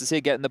circumstances here,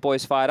 getting the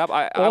boys fired up.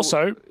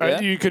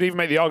 You could even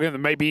make the argument that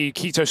maybe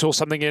Quito saw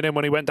something in him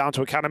when he went down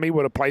to Academy,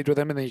 would have played with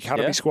him in the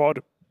Academy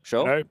squad. Sure.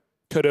 You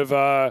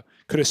know,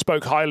 could have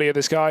spoke highly of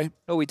this guy.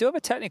 Oh, we do have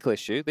a technical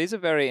issue. These are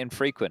very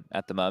infrequent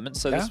at the moment.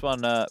 So this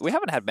one, we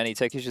haven't had many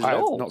tech issues at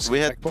all. We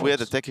had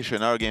a tech issue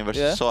in our game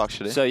versus So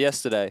actually. So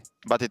yesterday.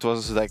 But it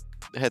was like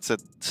headset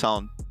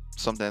sound.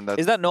 Something that...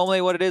 Is that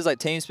normally what it is, like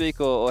TeamSpeak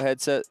or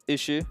headset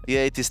issue? Yeah,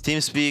 it is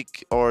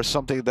TeamSpeak or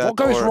something that, what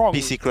goes or wrong?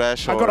 PC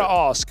crash. I gotta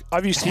ask.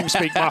 I've used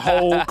TeamSpeak my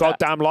whole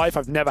goddamn life.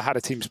 I've never had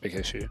a TeamSpeak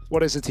issue.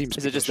 What is a TeamSpeak issue?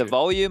 Is it just the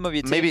volume of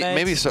your teammates?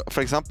 Maybe so,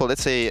 for example,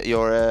 let's say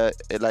your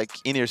like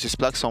in-ears is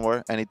plugged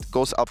somewhere and it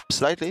goes up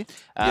slightly,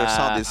 your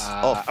sound is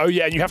off. Oh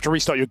yeah, and you have to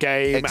restart your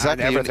game.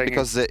 Exactly, and everything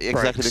because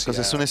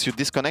as soon as you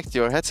disconnect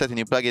your headset and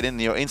you plug it in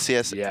your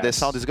CS, the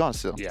sound is gone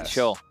still. Yes.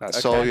 Sure.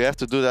 So you have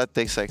to do that.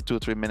 Takes like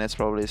 2-3 minutes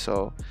probably.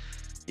 So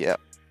yeah.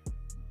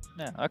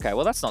 Yeah, okay,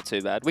 well that's not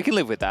too bad. We can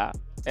live with that,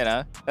 you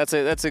know. That's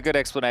a good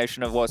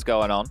explanation of what's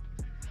going on.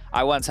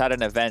 I once had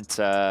an event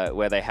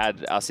where they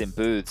had us in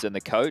booths and the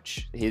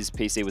coach, his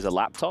PC was a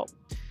laptop,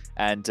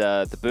 and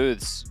the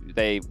booths,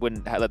 they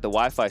wouldn't let the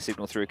Wi-Fi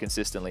signal through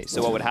consistently.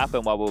 So what would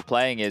happen while we were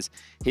playing is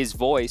his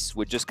voice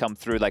would just come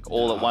through like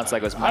all at once,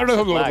 like it was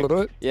massive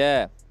lag.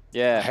 Yeah.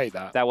 I hate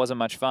that. That wasn't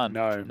much fun.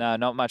 No,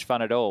 not much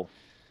fun at all.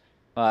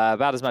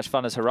 About as much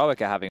fun as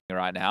Heroic are having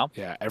right now.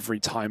 Yeah, every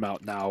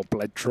timeout now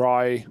bled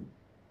dry.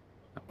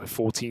 We're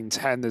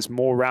 14-10. There's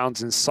more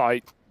rounds in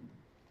sight.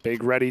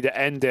 Big ready to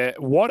end it.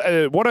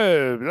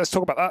 Let's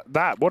talk about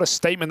that. What a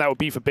statement that would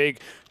be for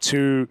Big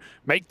to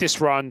make this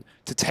run,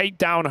 to take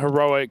down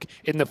Heroic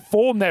in the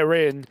form they're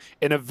in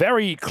a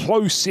very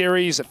close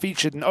series that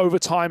featured an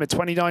overtime, a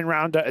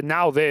 29-rounder, and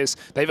now this.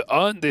 They've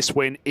earned this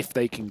win if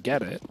they can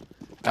get it.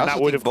 And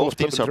that would, of course, both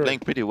teams are playing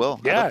pretty well.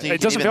 Yeah, I don't think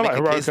it doesn't feel like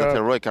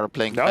Heroic are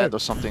playing bad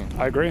or something.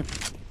 I agree.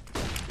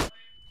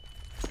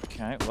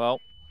 Okay, well,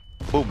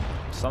 boom.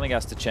 Something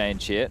has to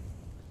change here.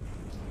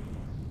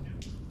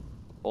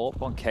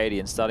 AWP on Katie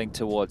and starting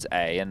towards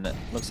A, and it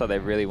looks like they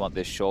really want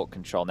this short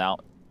control. Now,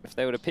 if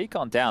they were to peek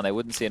on down, they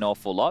wouldn't see an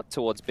awful lot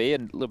towards B,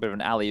 and a little bit of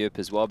an alley-oop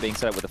as well, being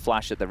set up with a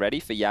flash at the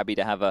ready for jabbi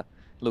to have a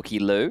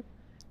looky-loo.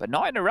 But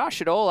not in a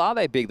rush at all, are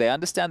they, Big? They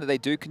understand that they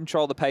do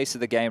control the pace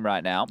of the game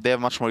right now. They have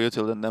much more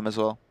util than them as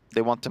well.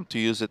 They want them to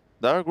use it.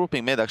 They are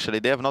grouping mid, actually.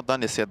 They have not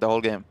done this yet the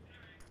whole game.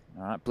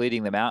 All right,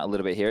 bleeding them out a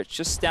little bit here. It's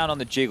just Stown on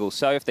the jiggle.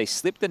 So if they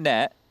slip the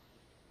net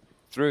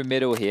through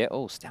middle here...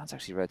 Oh, Stown's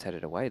actually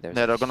rotated away. There's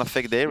they're going to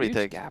fake the air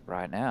retake. Gap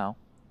right now.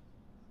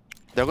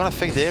 They're going to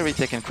fake the air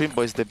retake, and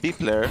Krimbo is the B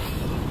player,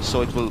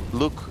 so it will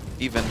look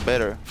even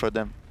better for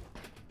them.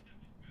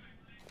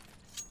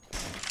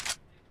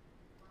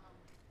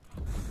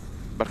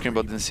 But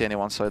Krimbo didn't see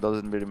anyone, so it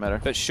doesn't really matter.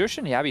 But Shush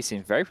and jabbi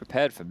seem very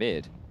prepared for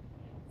mid.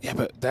 Yeah,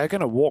 but they're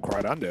going to walk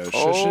right under.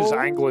 Shush's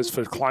angle is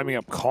for climbing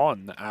up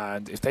Con,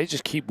 and if they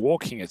just keep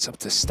walking, it's up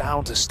to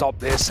Stown to stop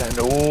this, and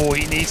oh,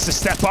 he needs to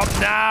step up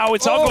now.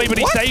 It's ugly, but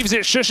he saves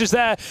it. Shush is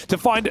there to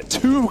find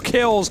 2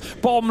 kills.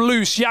 Bomb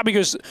loose. Jabbi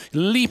goes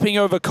leaping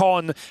over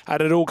Con,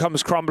 and it all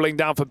comes crumbling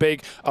down for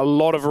Big. A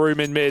lot of room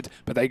in mid,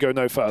 but they go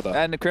no further.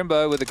 And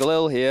Krimbo with the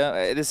Galil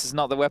here, this is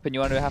not the weapon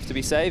you want to have to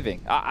be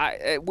saving.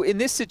 In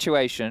this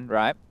situation,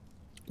 right,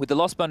 with the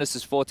loss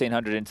bonuses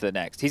 1,400 into the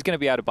next, he's going to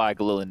be able to buy a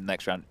Galil in the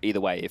next round either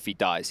way if he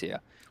dies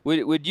here.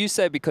 Would you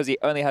say because he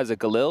only has a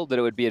Galil that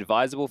it would be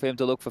advisable for him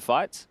to look for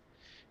fights?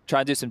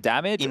 Try and do some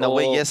damage? In a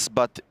way, yes,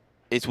 but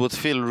it would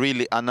feel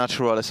really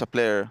unnatural as a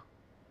player.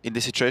 In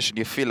this situation,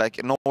 you feel like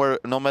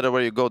no matter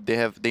where you go,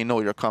 they know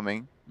you're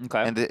coming.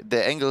 Okay. And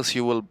the angles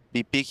you will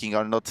be peeking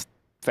are not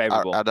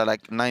favorable. Are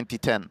like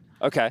 90-10.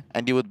 Okay.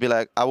 And you would be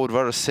like, I would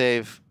rather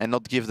save and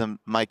not give them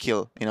my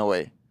kill in a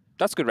way.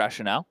 That's good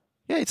rationale.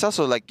 Yeah, it's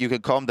also like you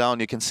can calm down,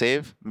 you can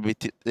save.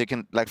 You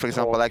can, like, for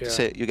example, like to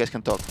say, you guys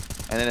can talk.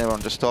 And then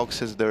everyone just talks,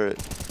 says their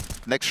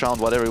next round,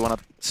 whatever you want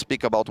to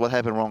speak about, what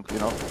happened wrong, you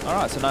know? All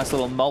right, it's a nice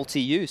little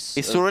multi-use.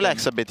 It's to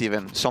relax a bit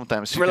even,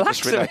 sometimes. You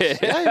relax can just relax. a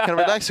bit? Yeah, you can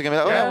relax. You can be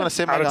like, oh, I'm going to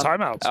save my gun.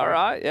 Timeouts. All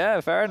right, yeah,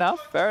 fair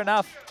enough, fair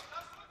enough.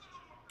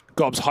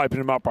 Gob's hyping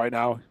him up right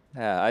now.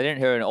 Yeah, I didn't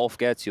hear an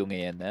Junge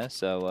in there,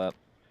 so...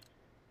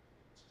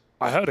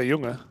 I heard a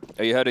Junge.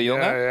 Oh, you heard a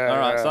Junge? Yeah, all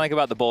right, something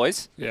about the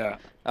boys. Yeah.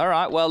 All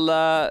right,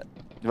 well...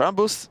 Round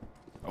boost.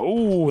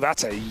 Oh,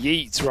 that's a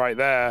yeet right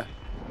there.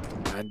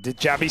 And did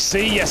Jabbi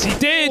see? Yes, he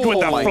did with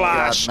the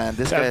flash. God, man.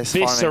 This guy is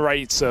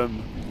eviscerates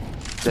him.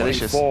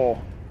 Delicious.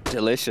 24.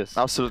 Delicious.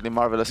 Absolutely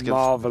marvelous skills.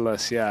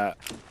 Marvelous, yeah.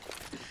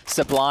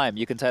 Sublime.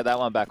 You can take that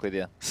one back with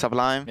you.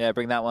 Sublime. Yeah,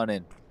 bring that one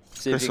in.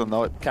 See if you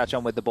can catch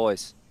on with the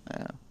boys.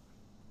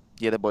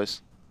 Yeah, the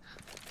boys.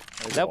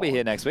 They'll be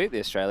here next week, the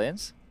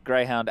Australians.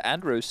 Greyhound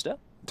and Rooster.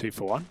 2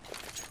 for 1.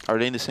 Are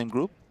they in the same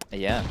group?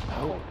 Yeah.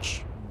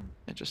 Ouch.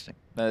 Interesting.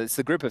 It's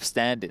the group of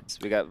stand-ins.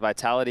 We got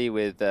Vitality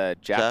with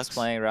Jax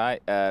playing,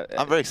 right?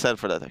 I'm very excited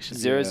for that, actually.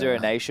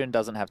 0-0 Nation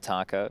doesn't have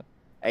Taco.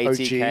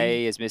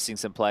 ATK is missing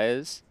some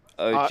players.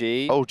 OG.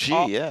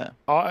 Yeah.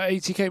 Are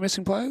ATK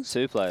missing players?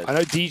 2 players. I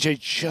know DJ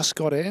just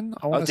got in.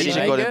 I want to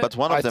DJ got in, but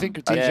one of them. I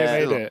think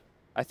DJ made it.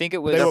 I think it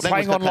was... They were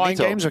playing online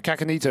games with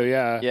Kakanito,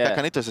 yeah.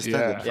 Kakanito's a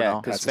stand-in for now.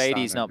 Yeah, because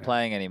faveN's not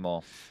playing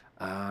anymore.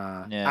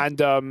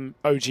 And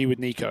OG with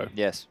Nico.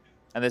 Yes.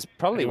 And there's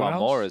probably one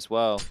more as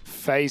well.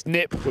 FaveN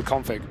Nip with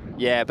config.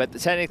 Yeah, but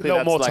technically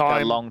that's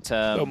like a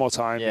long-term. A little more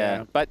time,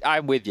 yeah. But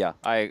I'm with you.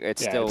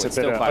 It's still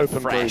quite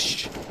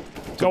fresh.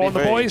 Go on the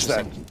boys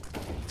then.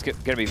 It's going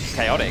to be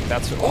chaotic.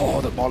 That's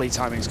the molly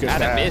timing's good.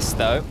 And a miss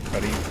though.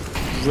 But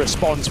he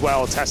responds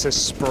well. TeSeS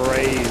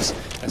sprays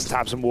as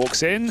Tabson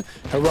walks in.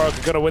 Heroic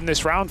are going to win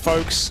this round,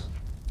 folks.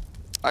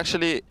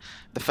 Actually,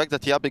 the fact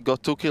that Jabbi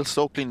got 2 kills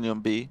so cleanly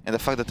on B, and the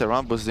fact that the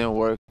round boost didn't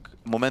work,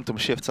 momentum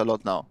shifts a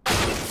lot now.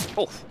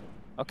 Oh.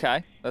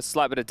 Okay, that's a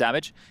slight bit of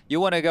damage. You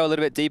want to go a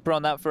little bit deeper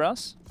on that for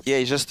us? Yeah,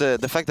 it's just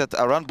the fact that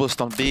a run boost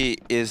on B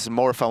is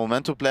more of a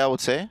momentum play, I would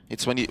say.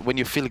 It's when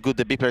you feel good,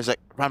 the B player is like,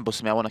 run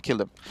boost me, I want to kill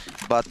them.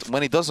 But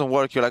when it doesn't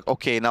work, you're like,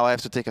 okay, now I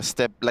have to take a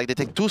step. Like, they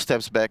take 2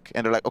 steps back,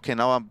 and they're like, okay,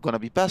 now I'm going to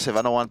be passive.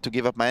 I don't want to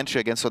give up my entry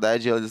again, so the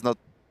IGL is not,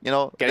 you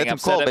know, getting let him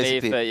upset call, at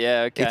basically. Me for,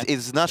 yeah, okay.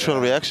 It's natural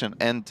reaction.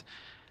 And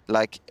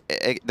like,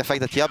 the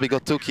fact that Jabbi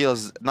got 2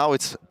 kills, now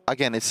it's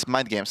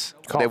mind games.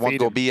 They won't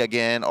go B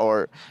again,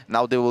 or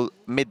now they will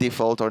mid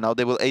default, or now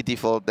they will A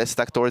default. They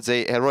stack towards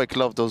A. Heroic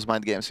love those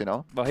mind games, you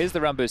know? Well, here's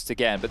the run boost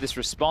again, but this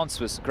response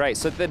was great.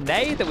 So the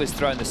nade that was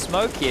thrown, the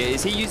smoke here,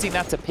 is he using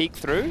that to peek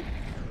through?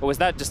 Or was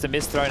that just a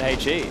misthrown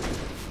HE?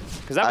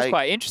 Because that was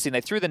quite interesting.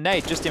 They threw the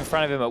nade just in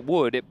front of him at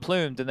wood, it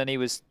plumed, and then he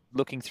was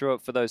looking through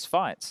it for those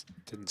fights.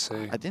 Didn't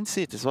see. I didn't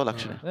see it as well,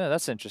 actually. Yeah,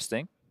 that's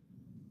interesting.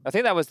 I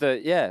think that was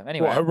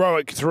anyway. What,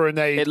 Heroic threw a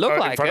nade in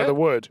front of the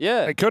wood?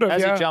 Yeah. It could have,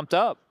 As he jumped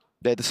up.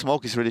 Yeah, the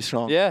smoke is really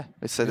strong. Yeah.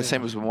 It's the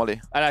same as with Molly.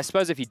 And I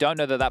suppose if you don't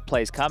know that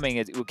play's coming,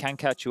 it can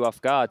catch you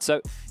off guard.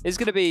 So it's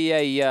going to be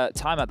a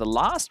timeout. The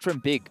last from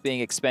Big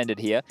being expended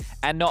here.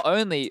 And not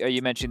only are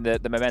you mentioning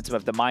the momentum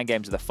of the mind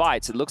games of the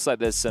fights, it looks like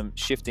there's some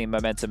shifting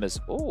momentum as,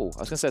 I was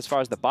going to say as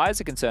far as the buys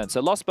are concerned.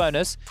 So loss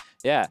bonus,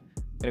 going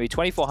to be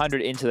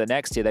 2,400 into the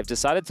next here. They've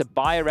decided to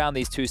buy around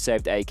these 2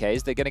 saved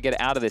AKs. They're going to get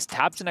out of this.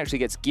 Tabson actually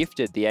gets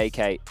gifted the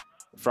AK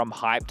from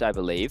Hyped, I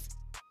believe.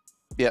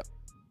 Yep.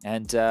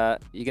 And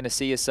you're going to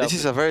see yourself... This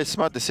is a very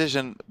smart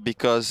decision,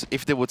 because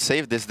if they would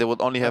save this, they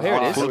would only have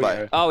one full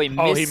buy. Oh, he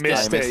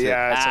missed it.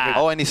 Yeah.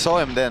 Oh, and he saw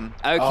him then.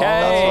 Okay.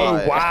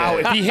 Oh, wow.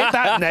 If he hit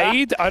that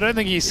nade, I don't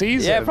think he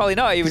sees him. Yeah, probably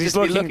not. He was just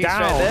looking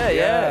down. Straight there,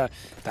 yeah.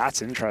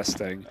 That's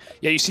interesting.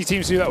 Yeah, you see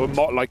teams do that with,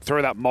 like,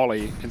 throw that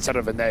molly instead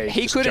of a nade.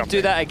 He couldn't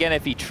do that again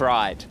if he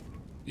tried.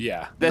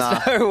 Yeah.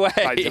 There's no way.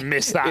 Like, to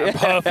miss that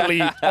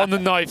perfectly on the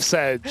knife's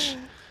edge.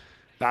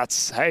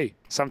 That's, hey,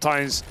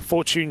 sometimes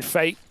fortune,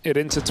 fate, it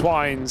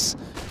intertwines.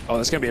 Oh,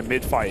 there's going to be a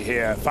mid-fight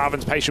here.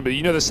 faveN's patient, but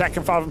you know the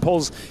second faveN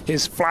pulls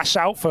his flash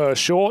out for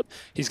short,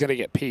 he's going to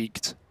get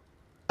peaked.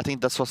 I think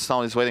that's what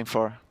Sound is waiting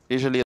for.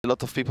 Usually a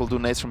lot of people do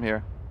nades from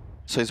here.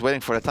 So he's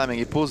waiting for the timing.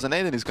 He pulls the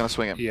nade and he's going to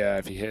swing him. Yeah,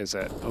 if he hears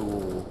it.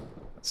 Oh,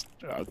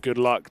 good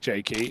luck,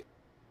 Jakey.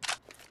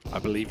 I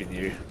believe in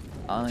you.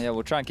 Yeah,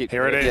 we'll try and keep...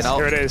 Here it is.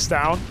 Here it is.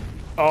 Down.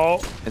 Oh.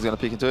 He's going to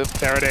peek into it.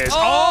 There it is.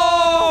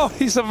 Oh!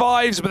 He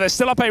survives, but they're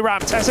still up A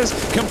ramp.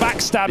 TeSeS can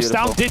backstab.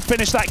 Beautiful. Stout did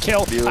finish that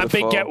kill. Beautiful. And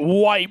Big get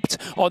wiped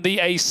on the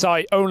A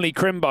site. Only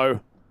Krimbo.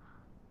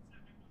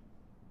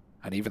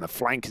 And even the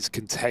flank is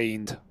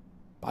contained.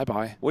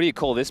 Bye-bye. What do you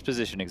call this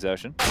position,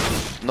 Exertion?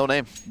 No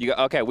name.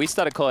 Okay, we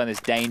started calling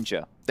this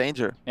danger.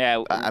 Danger.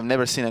 Yeah. I've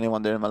never seen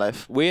anyone there in my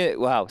life.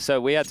 Wow,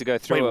 so we had to go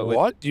through it with...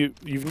 what?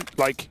 You've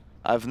like...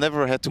 I've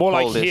never had to more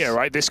call like this. here,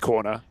 right? This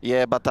corner.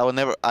 Yeah, but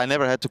I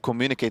never had to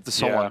communicate to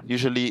someone. Yeah.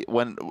 Usually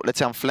when, let's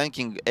say I'm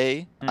flanking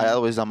A, I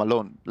always am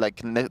alone. Like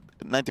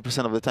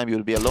 90% of the time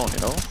you'll be alone, you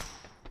know?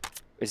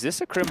 Is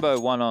this a Krimbo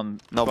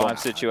 1-on-5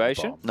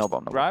 situation? No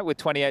bomb. Right, with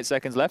 28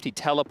 seconds left, he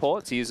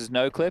teleports, he uses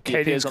no clip, he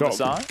appears on the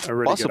side. A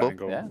really Possible.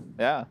 Good angle. Yeah,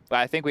 yeah. But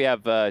I think we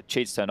have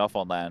cheats turned off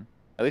on LAN.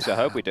 At least I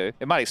hope we do.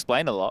 It might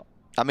explain a lot.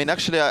 I mean,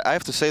 actually, I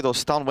have to say, though,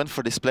 Stan went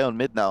for display on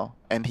mid now,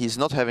 and he's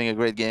not having a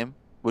great game,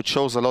 which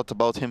shows a lot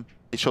about him.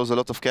 It shows a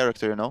lot of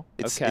character, you know?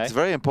 It's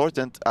very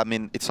important. I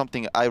mean, it's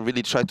something I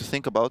really try to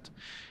think about.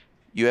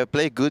 You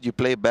play good, you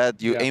play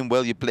bad, you aim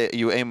well,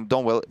 you aim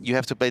don't well. You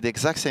have to play the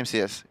exact same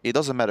CS. It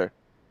doesn't matter.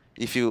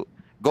 If you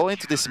go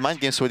into these mind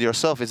games with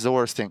yourself, it's the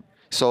worst thing.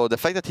 So the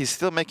fact that he's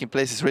still making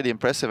plays is really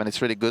impressive, and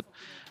it's really good.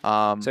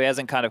 So he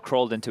hasn't kind of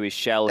crawled into his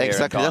shell here.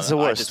 Exactly, that's the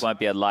worst. I just won't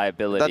be a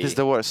liability. That is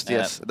the worst,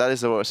 yes. That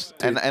is the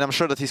worst. And I'm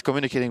sure that he's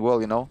communicating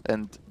well, you know,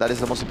 and that is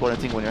the most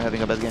important thing when you're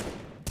having a bad game.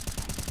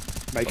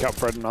 Make up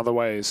for it in other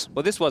ways.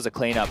 Well, this was a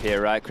cleanup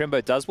here, right?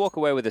 Krimbo does walk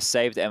away with a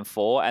saved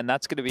M4, and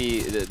that's going to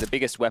be the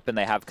biggest weapon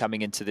they have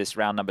coming into this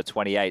round number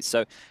 28.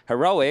 So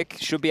Heroic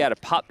should be able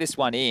to putt this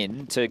one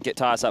in to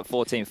tie us up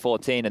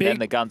 14-14, and then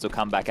the guns will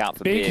come back out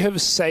for Big. Big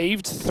have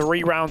saved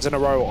 3 rounds in a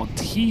row on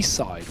T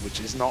side, which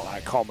is not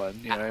that common.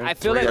 You know, I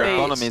feel like their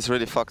economy is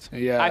really fucked.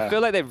 Yeah. I feel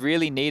like they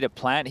really need a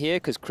plant here,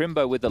 because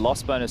Krimbo with the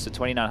loss bonus of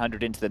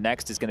 2,900 into the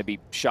next is going to be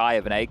shy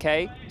of an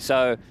AK.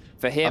 So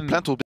for him, a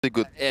plant will be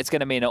good. It's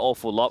going to mean an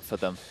awful lot for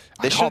them.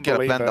 They should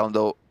get a plant down,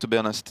 though, to be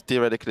honest,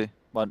 theoretically.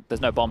 Well,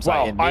 there's no bomb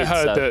site in mid, I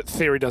heard that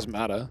theory doesn't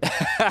matter.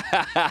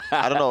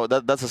 I don't know.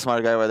 That's a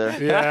smart guy right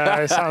there.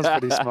 Yeah, it sounds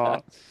pretty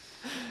smart.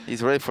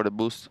 He's ready for the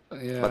boost,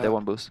 but they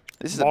won't boost.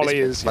 This is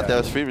Molly a bit, but there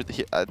was 3.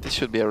 This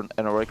should be an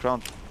heroic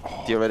round,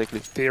 theoretically.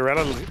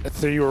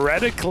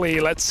 Theoretically,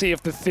 let's see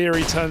if the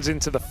theory turns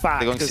into the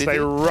fact. Because they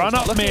run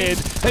up mid,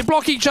 they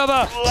block each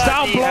other.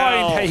 Down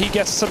blind. Hey, he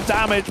gets some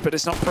damage, but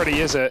it's not pretty,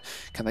 is it?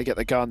 Can they get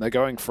the gun? They're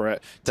going for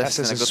it.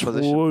 TeSeS has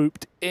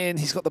swooped in.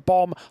 He's got the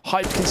bomb.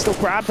 Hype can still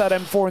grab that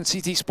M4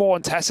 and CT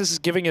spawn. TeSeS is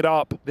giving it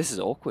up. This is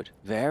awkward.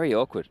 Very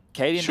awkward.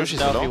 Kaden doesn't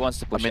know if he wants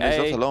to push he's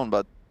not alone,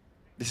 but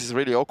this is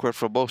really awkward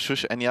for both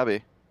Shush and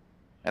jabbi.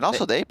 And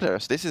also the A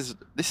players. This is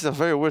a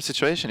very weird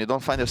situation. You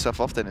don't find yourself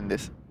often in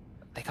this.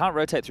 They can't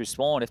rotate through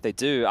spawn. If they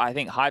do, I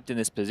think Hyped in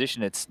this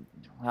position, it's...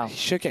 Wow. He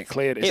should get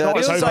cleared. It's not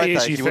as OP as you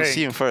think. You will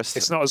see him first.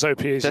 It's not as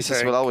OP as you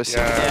think. Will always see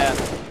him. Yeah.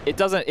 It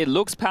doesn't... It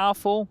looks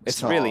powerful.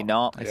 It's really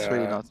not. It's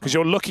really not. Because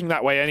you're looking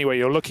that way anyway.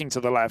 You're looking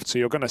to the left, so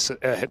you're going to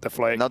hit the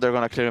flake. Now they're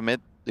going to clear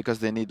mid because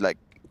they need like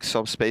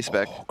some space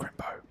back. Oh,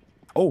 Krimbo.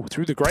 Oh,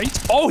 through the grate.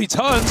 Oh, he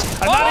turns.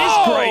 And that is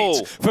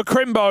great for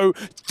Krimbo.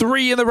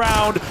 3 in the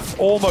round.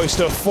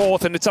 Almost a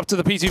 4th, and it's up to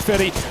the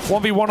P250.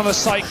 1v1 on the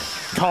site.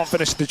 Can't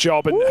finish the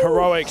job, and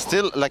Heroic.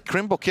 Still, like,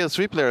 Krimbo killed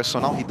 3 players, so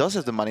now he does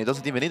have the money. He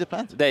doesn't even need a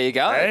plant. There you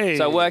go. Hey.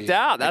 So it worked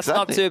out. That's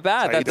not too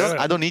bad.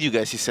 I don't need you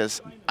guys, he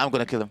says. I'm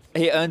going to kill him.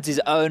 He earns his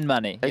own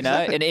money. You know,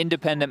 an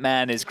independent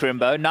man is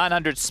Krimbo.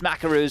 900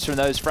 smackaroos from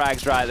those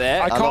frags right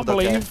there. I can't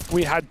believe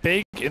we had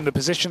Big in the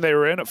position they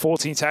were in at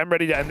 14-10,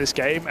 ready to end this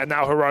game, and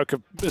now Heroic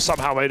have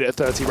somehow made it a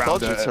 30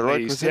 round. It's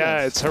heroic.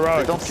 Yeah, it's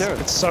heroic. They don't care.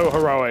 It's so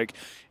heroic.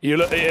 It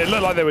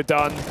looked like they were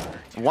done.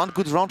 One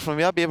good round from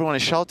jabbi, everyone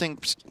is shouting,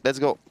 let's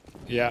go.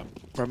 Yeah,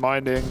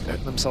 reminding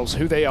themselves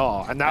who they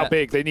are. And now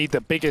Big, they need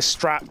the biggest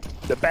strat,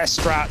 the best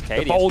strat,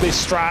 the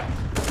boldest strat.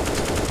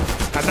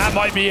 And that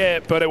might be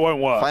it, but it won't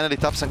work. Finally,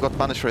 TeSeS got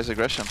punished for his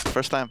aggression.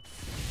 First time.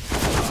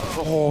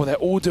 Oh, they're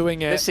all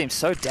doing it. This seems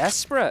so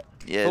desperate.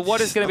 Yeah, but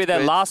what is going to be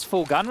their last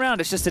full gun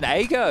round? It's just an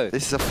A-go.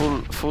 This is a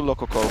full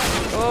loco call.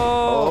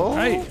 Oh.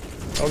 Hey.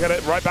 I'll get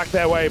it right back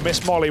their way.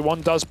 Miss Molly,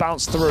 one does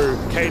bounce through.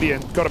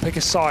 Cadian, got to pick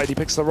a side. He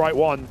picks the right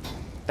one.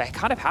 They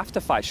kind of have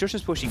to fight. Shush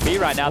is pushing B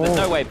right now. There's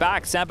no way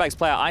back. Sandbags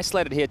player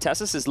isolated here.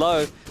 TeSeS is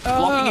low.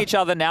 Blocking each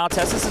other now.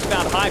 TeSeS has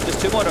found Hype.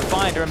 Just 2 more to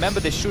find. Remember,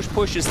 this Shush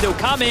push is still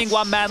coming.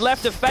 1 man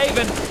left of faveN.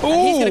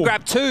 And he's going to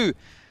grab 2.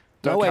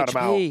 Low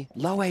HP.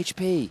 Low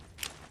HP.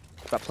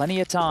 Got plenty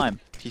of time.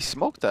 He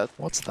smoked that.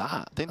 What's that?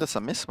 I think that's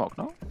a miss smoke,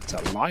 no? It's a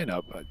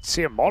lineup. I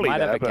see a Molly Might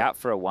there. have a gap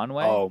for a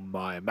one-way. Oh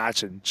my,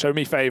 imagine. Show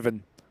me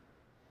faveN.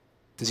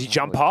 Does he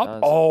jump up?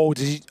 Oh,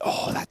 does he?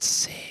 Oh, that's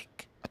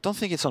sick. I don't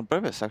think it's on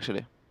purpose,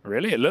 actually.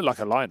 Really? It looked like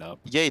a lineup.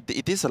 Yeah,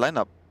 it is a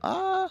lineup.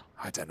 I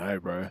don't know,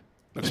 bro.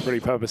 Looks pretty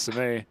purpose to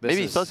me.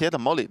 Maybe he thought he had a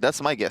molly.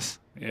 That's my guess.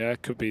 Yeah,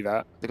 could be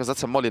that. Because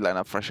that's a molly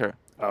lineup for sure.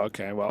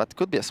 Okay, well. But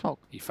could be a smoke.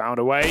 He found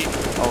a way.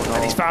 Oh, no.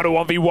 And he's found a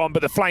 1v1,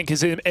 but the flank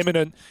is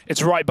imminent.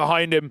 It's right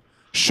behind him.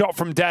 Shot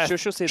from death.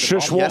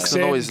 Shush walks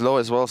in. He's low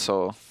as well,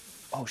 so...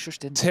 Oh, Shush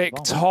didn't Tick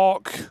see the bomb.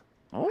 tock.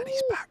 Oh. And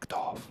he's backed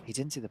off. He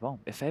didn't see the bomb.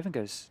 If faveN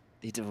goes...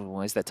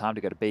 Is there time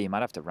to go to B? He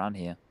might have to run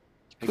here.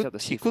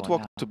 He could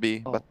walk to B,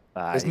 but...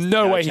 There's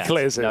no way he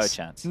clears this. No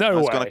chance. No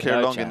way. It's going to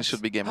clear long and it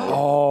should be game over.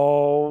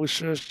 Oh,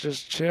 Shush,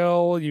 just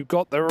chill. You've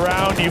got the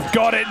round. You've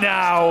got it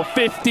now.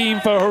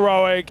 15 for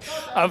Heroic.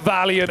 A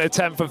valiant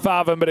attempt for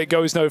faveN, but it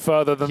goes no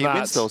further than that. He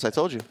wins those, I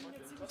told you.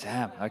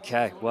 Damn,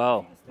 okay.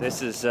 Well,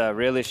 this is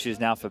real issues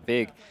now for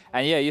Big.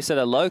 And yeah, you said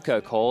a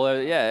loco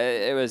call. Yeah,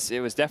 it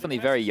was definitely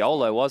very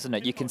YOLO, wasn't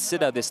it? You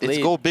consider this lead.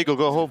 It's go big or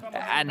go home.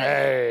 And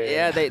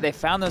yeah, they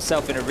found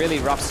themselves in a really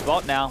rough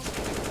spot now.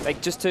 Like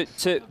just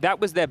that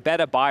was their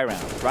better buy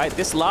round, right?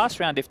 This last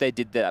round, if they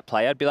did that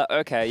play, I'd be like,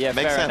 okay, yeah,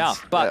 Makes fair sense.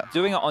 enough. But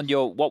doing it on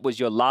what was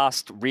your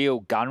last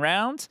real gun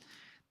round,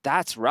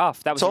 that's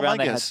rough. That was all the round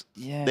my they guess.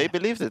 had. Yeah. They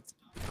believed it.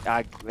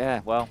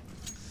 Yeah, well.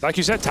 Like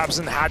you said,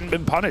 tabseN hadn't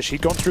been punished.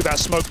 He'd gone through that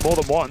smoke more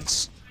than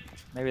once.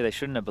 Maybe they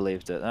shouldn't have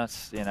believed it.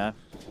 That's, you know,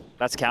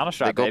 that's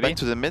Counter-Strike, They go back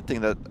to the mid thing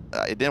that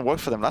it didn't work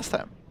for them last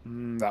time.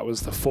 That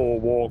was the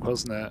 4 walk,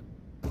 wasn't it?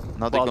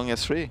 Now they're going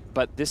as 3.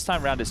 But this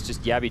time round, it's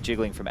just jabbi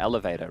jiggling from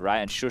elevator, right?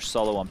 And Shush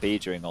solo on B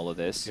during all of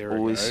this.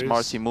 Oh, he's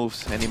smart, he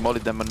moves, and he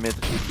mollied them on mid.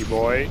 Cheeky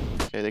boy.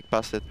 Okay, they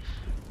passed it.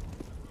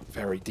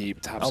 Very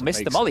deep. tabseN Oh,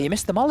 missed the molly. He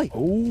missed the molly.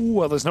 Oh,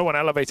 well, there's no one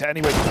elevator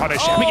anyway to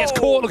punish him. He gets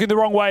caught looking the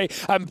wrong way,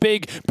 and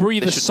Big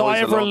breathe a sigh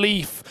of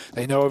relief.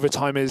 They know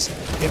overtime is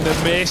in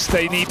the mist.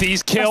 They need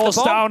these kills.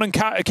 Down and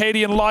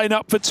Acadian line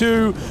up for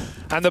 2.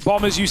 And the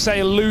bomb, as you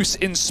say, loose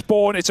in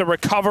spawn. It's a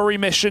recovery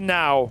mission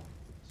now.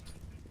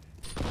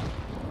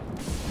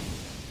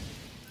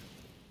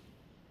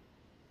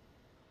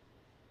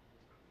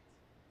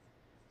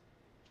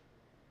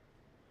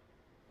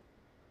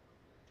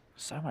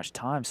 So much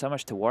time, so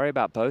much to worry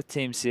about both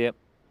teams here.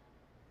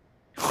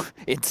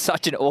 In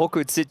such an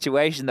awkward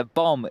situation, the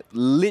bomb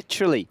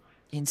literally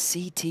in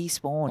CT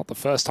spawn. Not the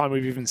first time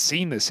we've even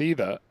seen this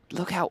either.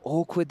 Look how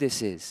awkward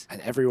this is.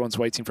 And everyone's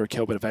waiting for a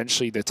kill, but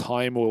eventually the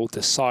time will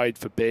decide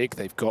for Big.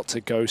 They've got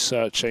to go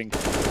searching.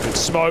 Good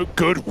smoke,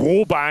 good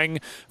wall bang.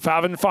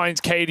 faveN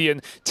finds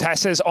Cadian.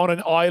 TeSeS on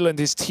an island.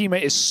 His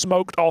teammate is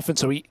smoked off, and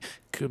so he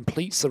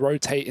completes the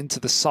rotate into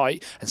the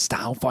site, and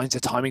Stown finds the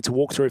timing to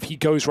walk through. If he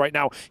goes right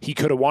now, he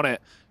could have won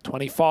it.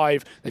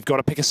 25, they've got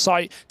to pick a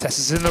site. TeSeS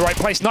is in the right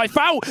place. Knife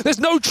out, there's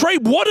no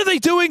trade. What are they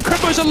doing?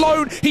 Krimbo's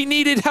alone. He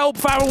needed help.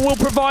 faveN will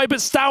provide, but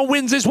Stown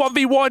wins his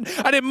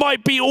 1v1, and it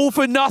might be all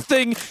for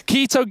nothing.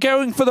 Keto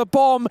going for the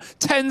bomb.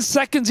 10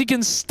 seconds, he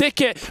can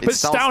stick it, but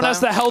Stown has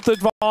the health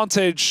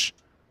advantage.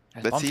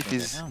 Let's see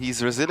if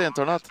he's resilient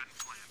or not.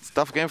 It's a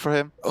tough game for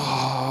him.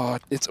 Oh,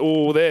 it's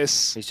all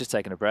this. He's just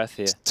taking a breath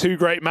here. It's 2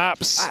 great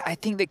maps. I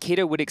think that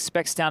Keto would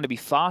expect Stown to be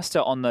faster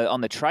on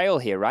the trail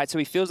here, right? So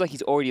he feels like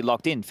he's already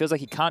locked in. Feels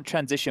like he can't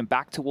transition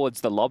back towards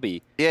the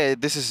lobby. Yeah,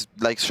 this is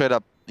like straight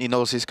up. He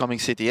knows he's coming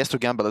city. He has to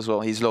gamble as well.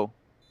 He's low.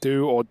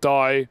 Do or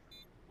die.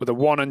 With a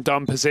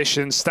one-and-done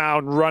position,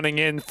 Stown running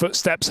in,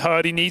 footsteps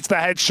heard, he needs the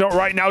headshot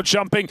right now,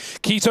 jumping.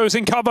 Keto's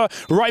in cover,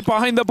 right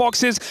behind the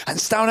boxes, and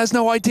Stown has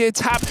no idea,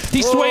 tap,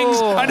 he swings,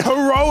 and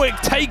Heroic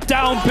take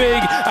down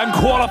Big and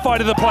qualify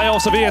to the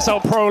playoffs of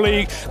ESL Pro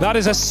League. That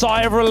is a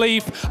sigh of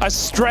relief, a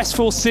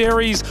stressful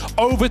series,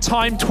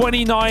 overtime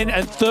 29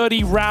 and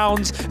 30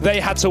 rounds.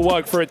 They had to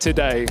work for it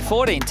today.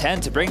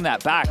 14-10 to bring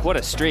that back, what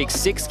a streak.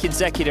 6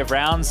 consecutive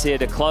rounds here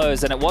to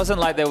close, and it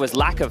wasn't like there was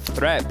lack of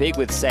threat. Big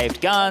with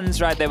saved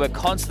guns, right? They were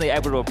constantly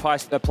able to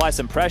apply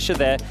some pressure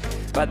there.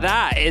 But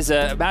that is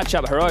a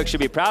matchup Heroic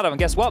should be proud of. And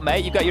guess what,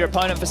 mate? You've got your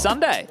opponent for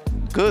Sunday.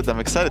 Good, I'm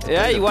excited.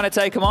 Yeah, you want to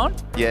take them on?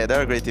 Yeah,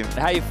 they're a great team.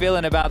 How are you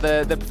feeling about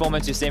the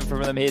performance you've seen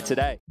from them here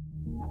today?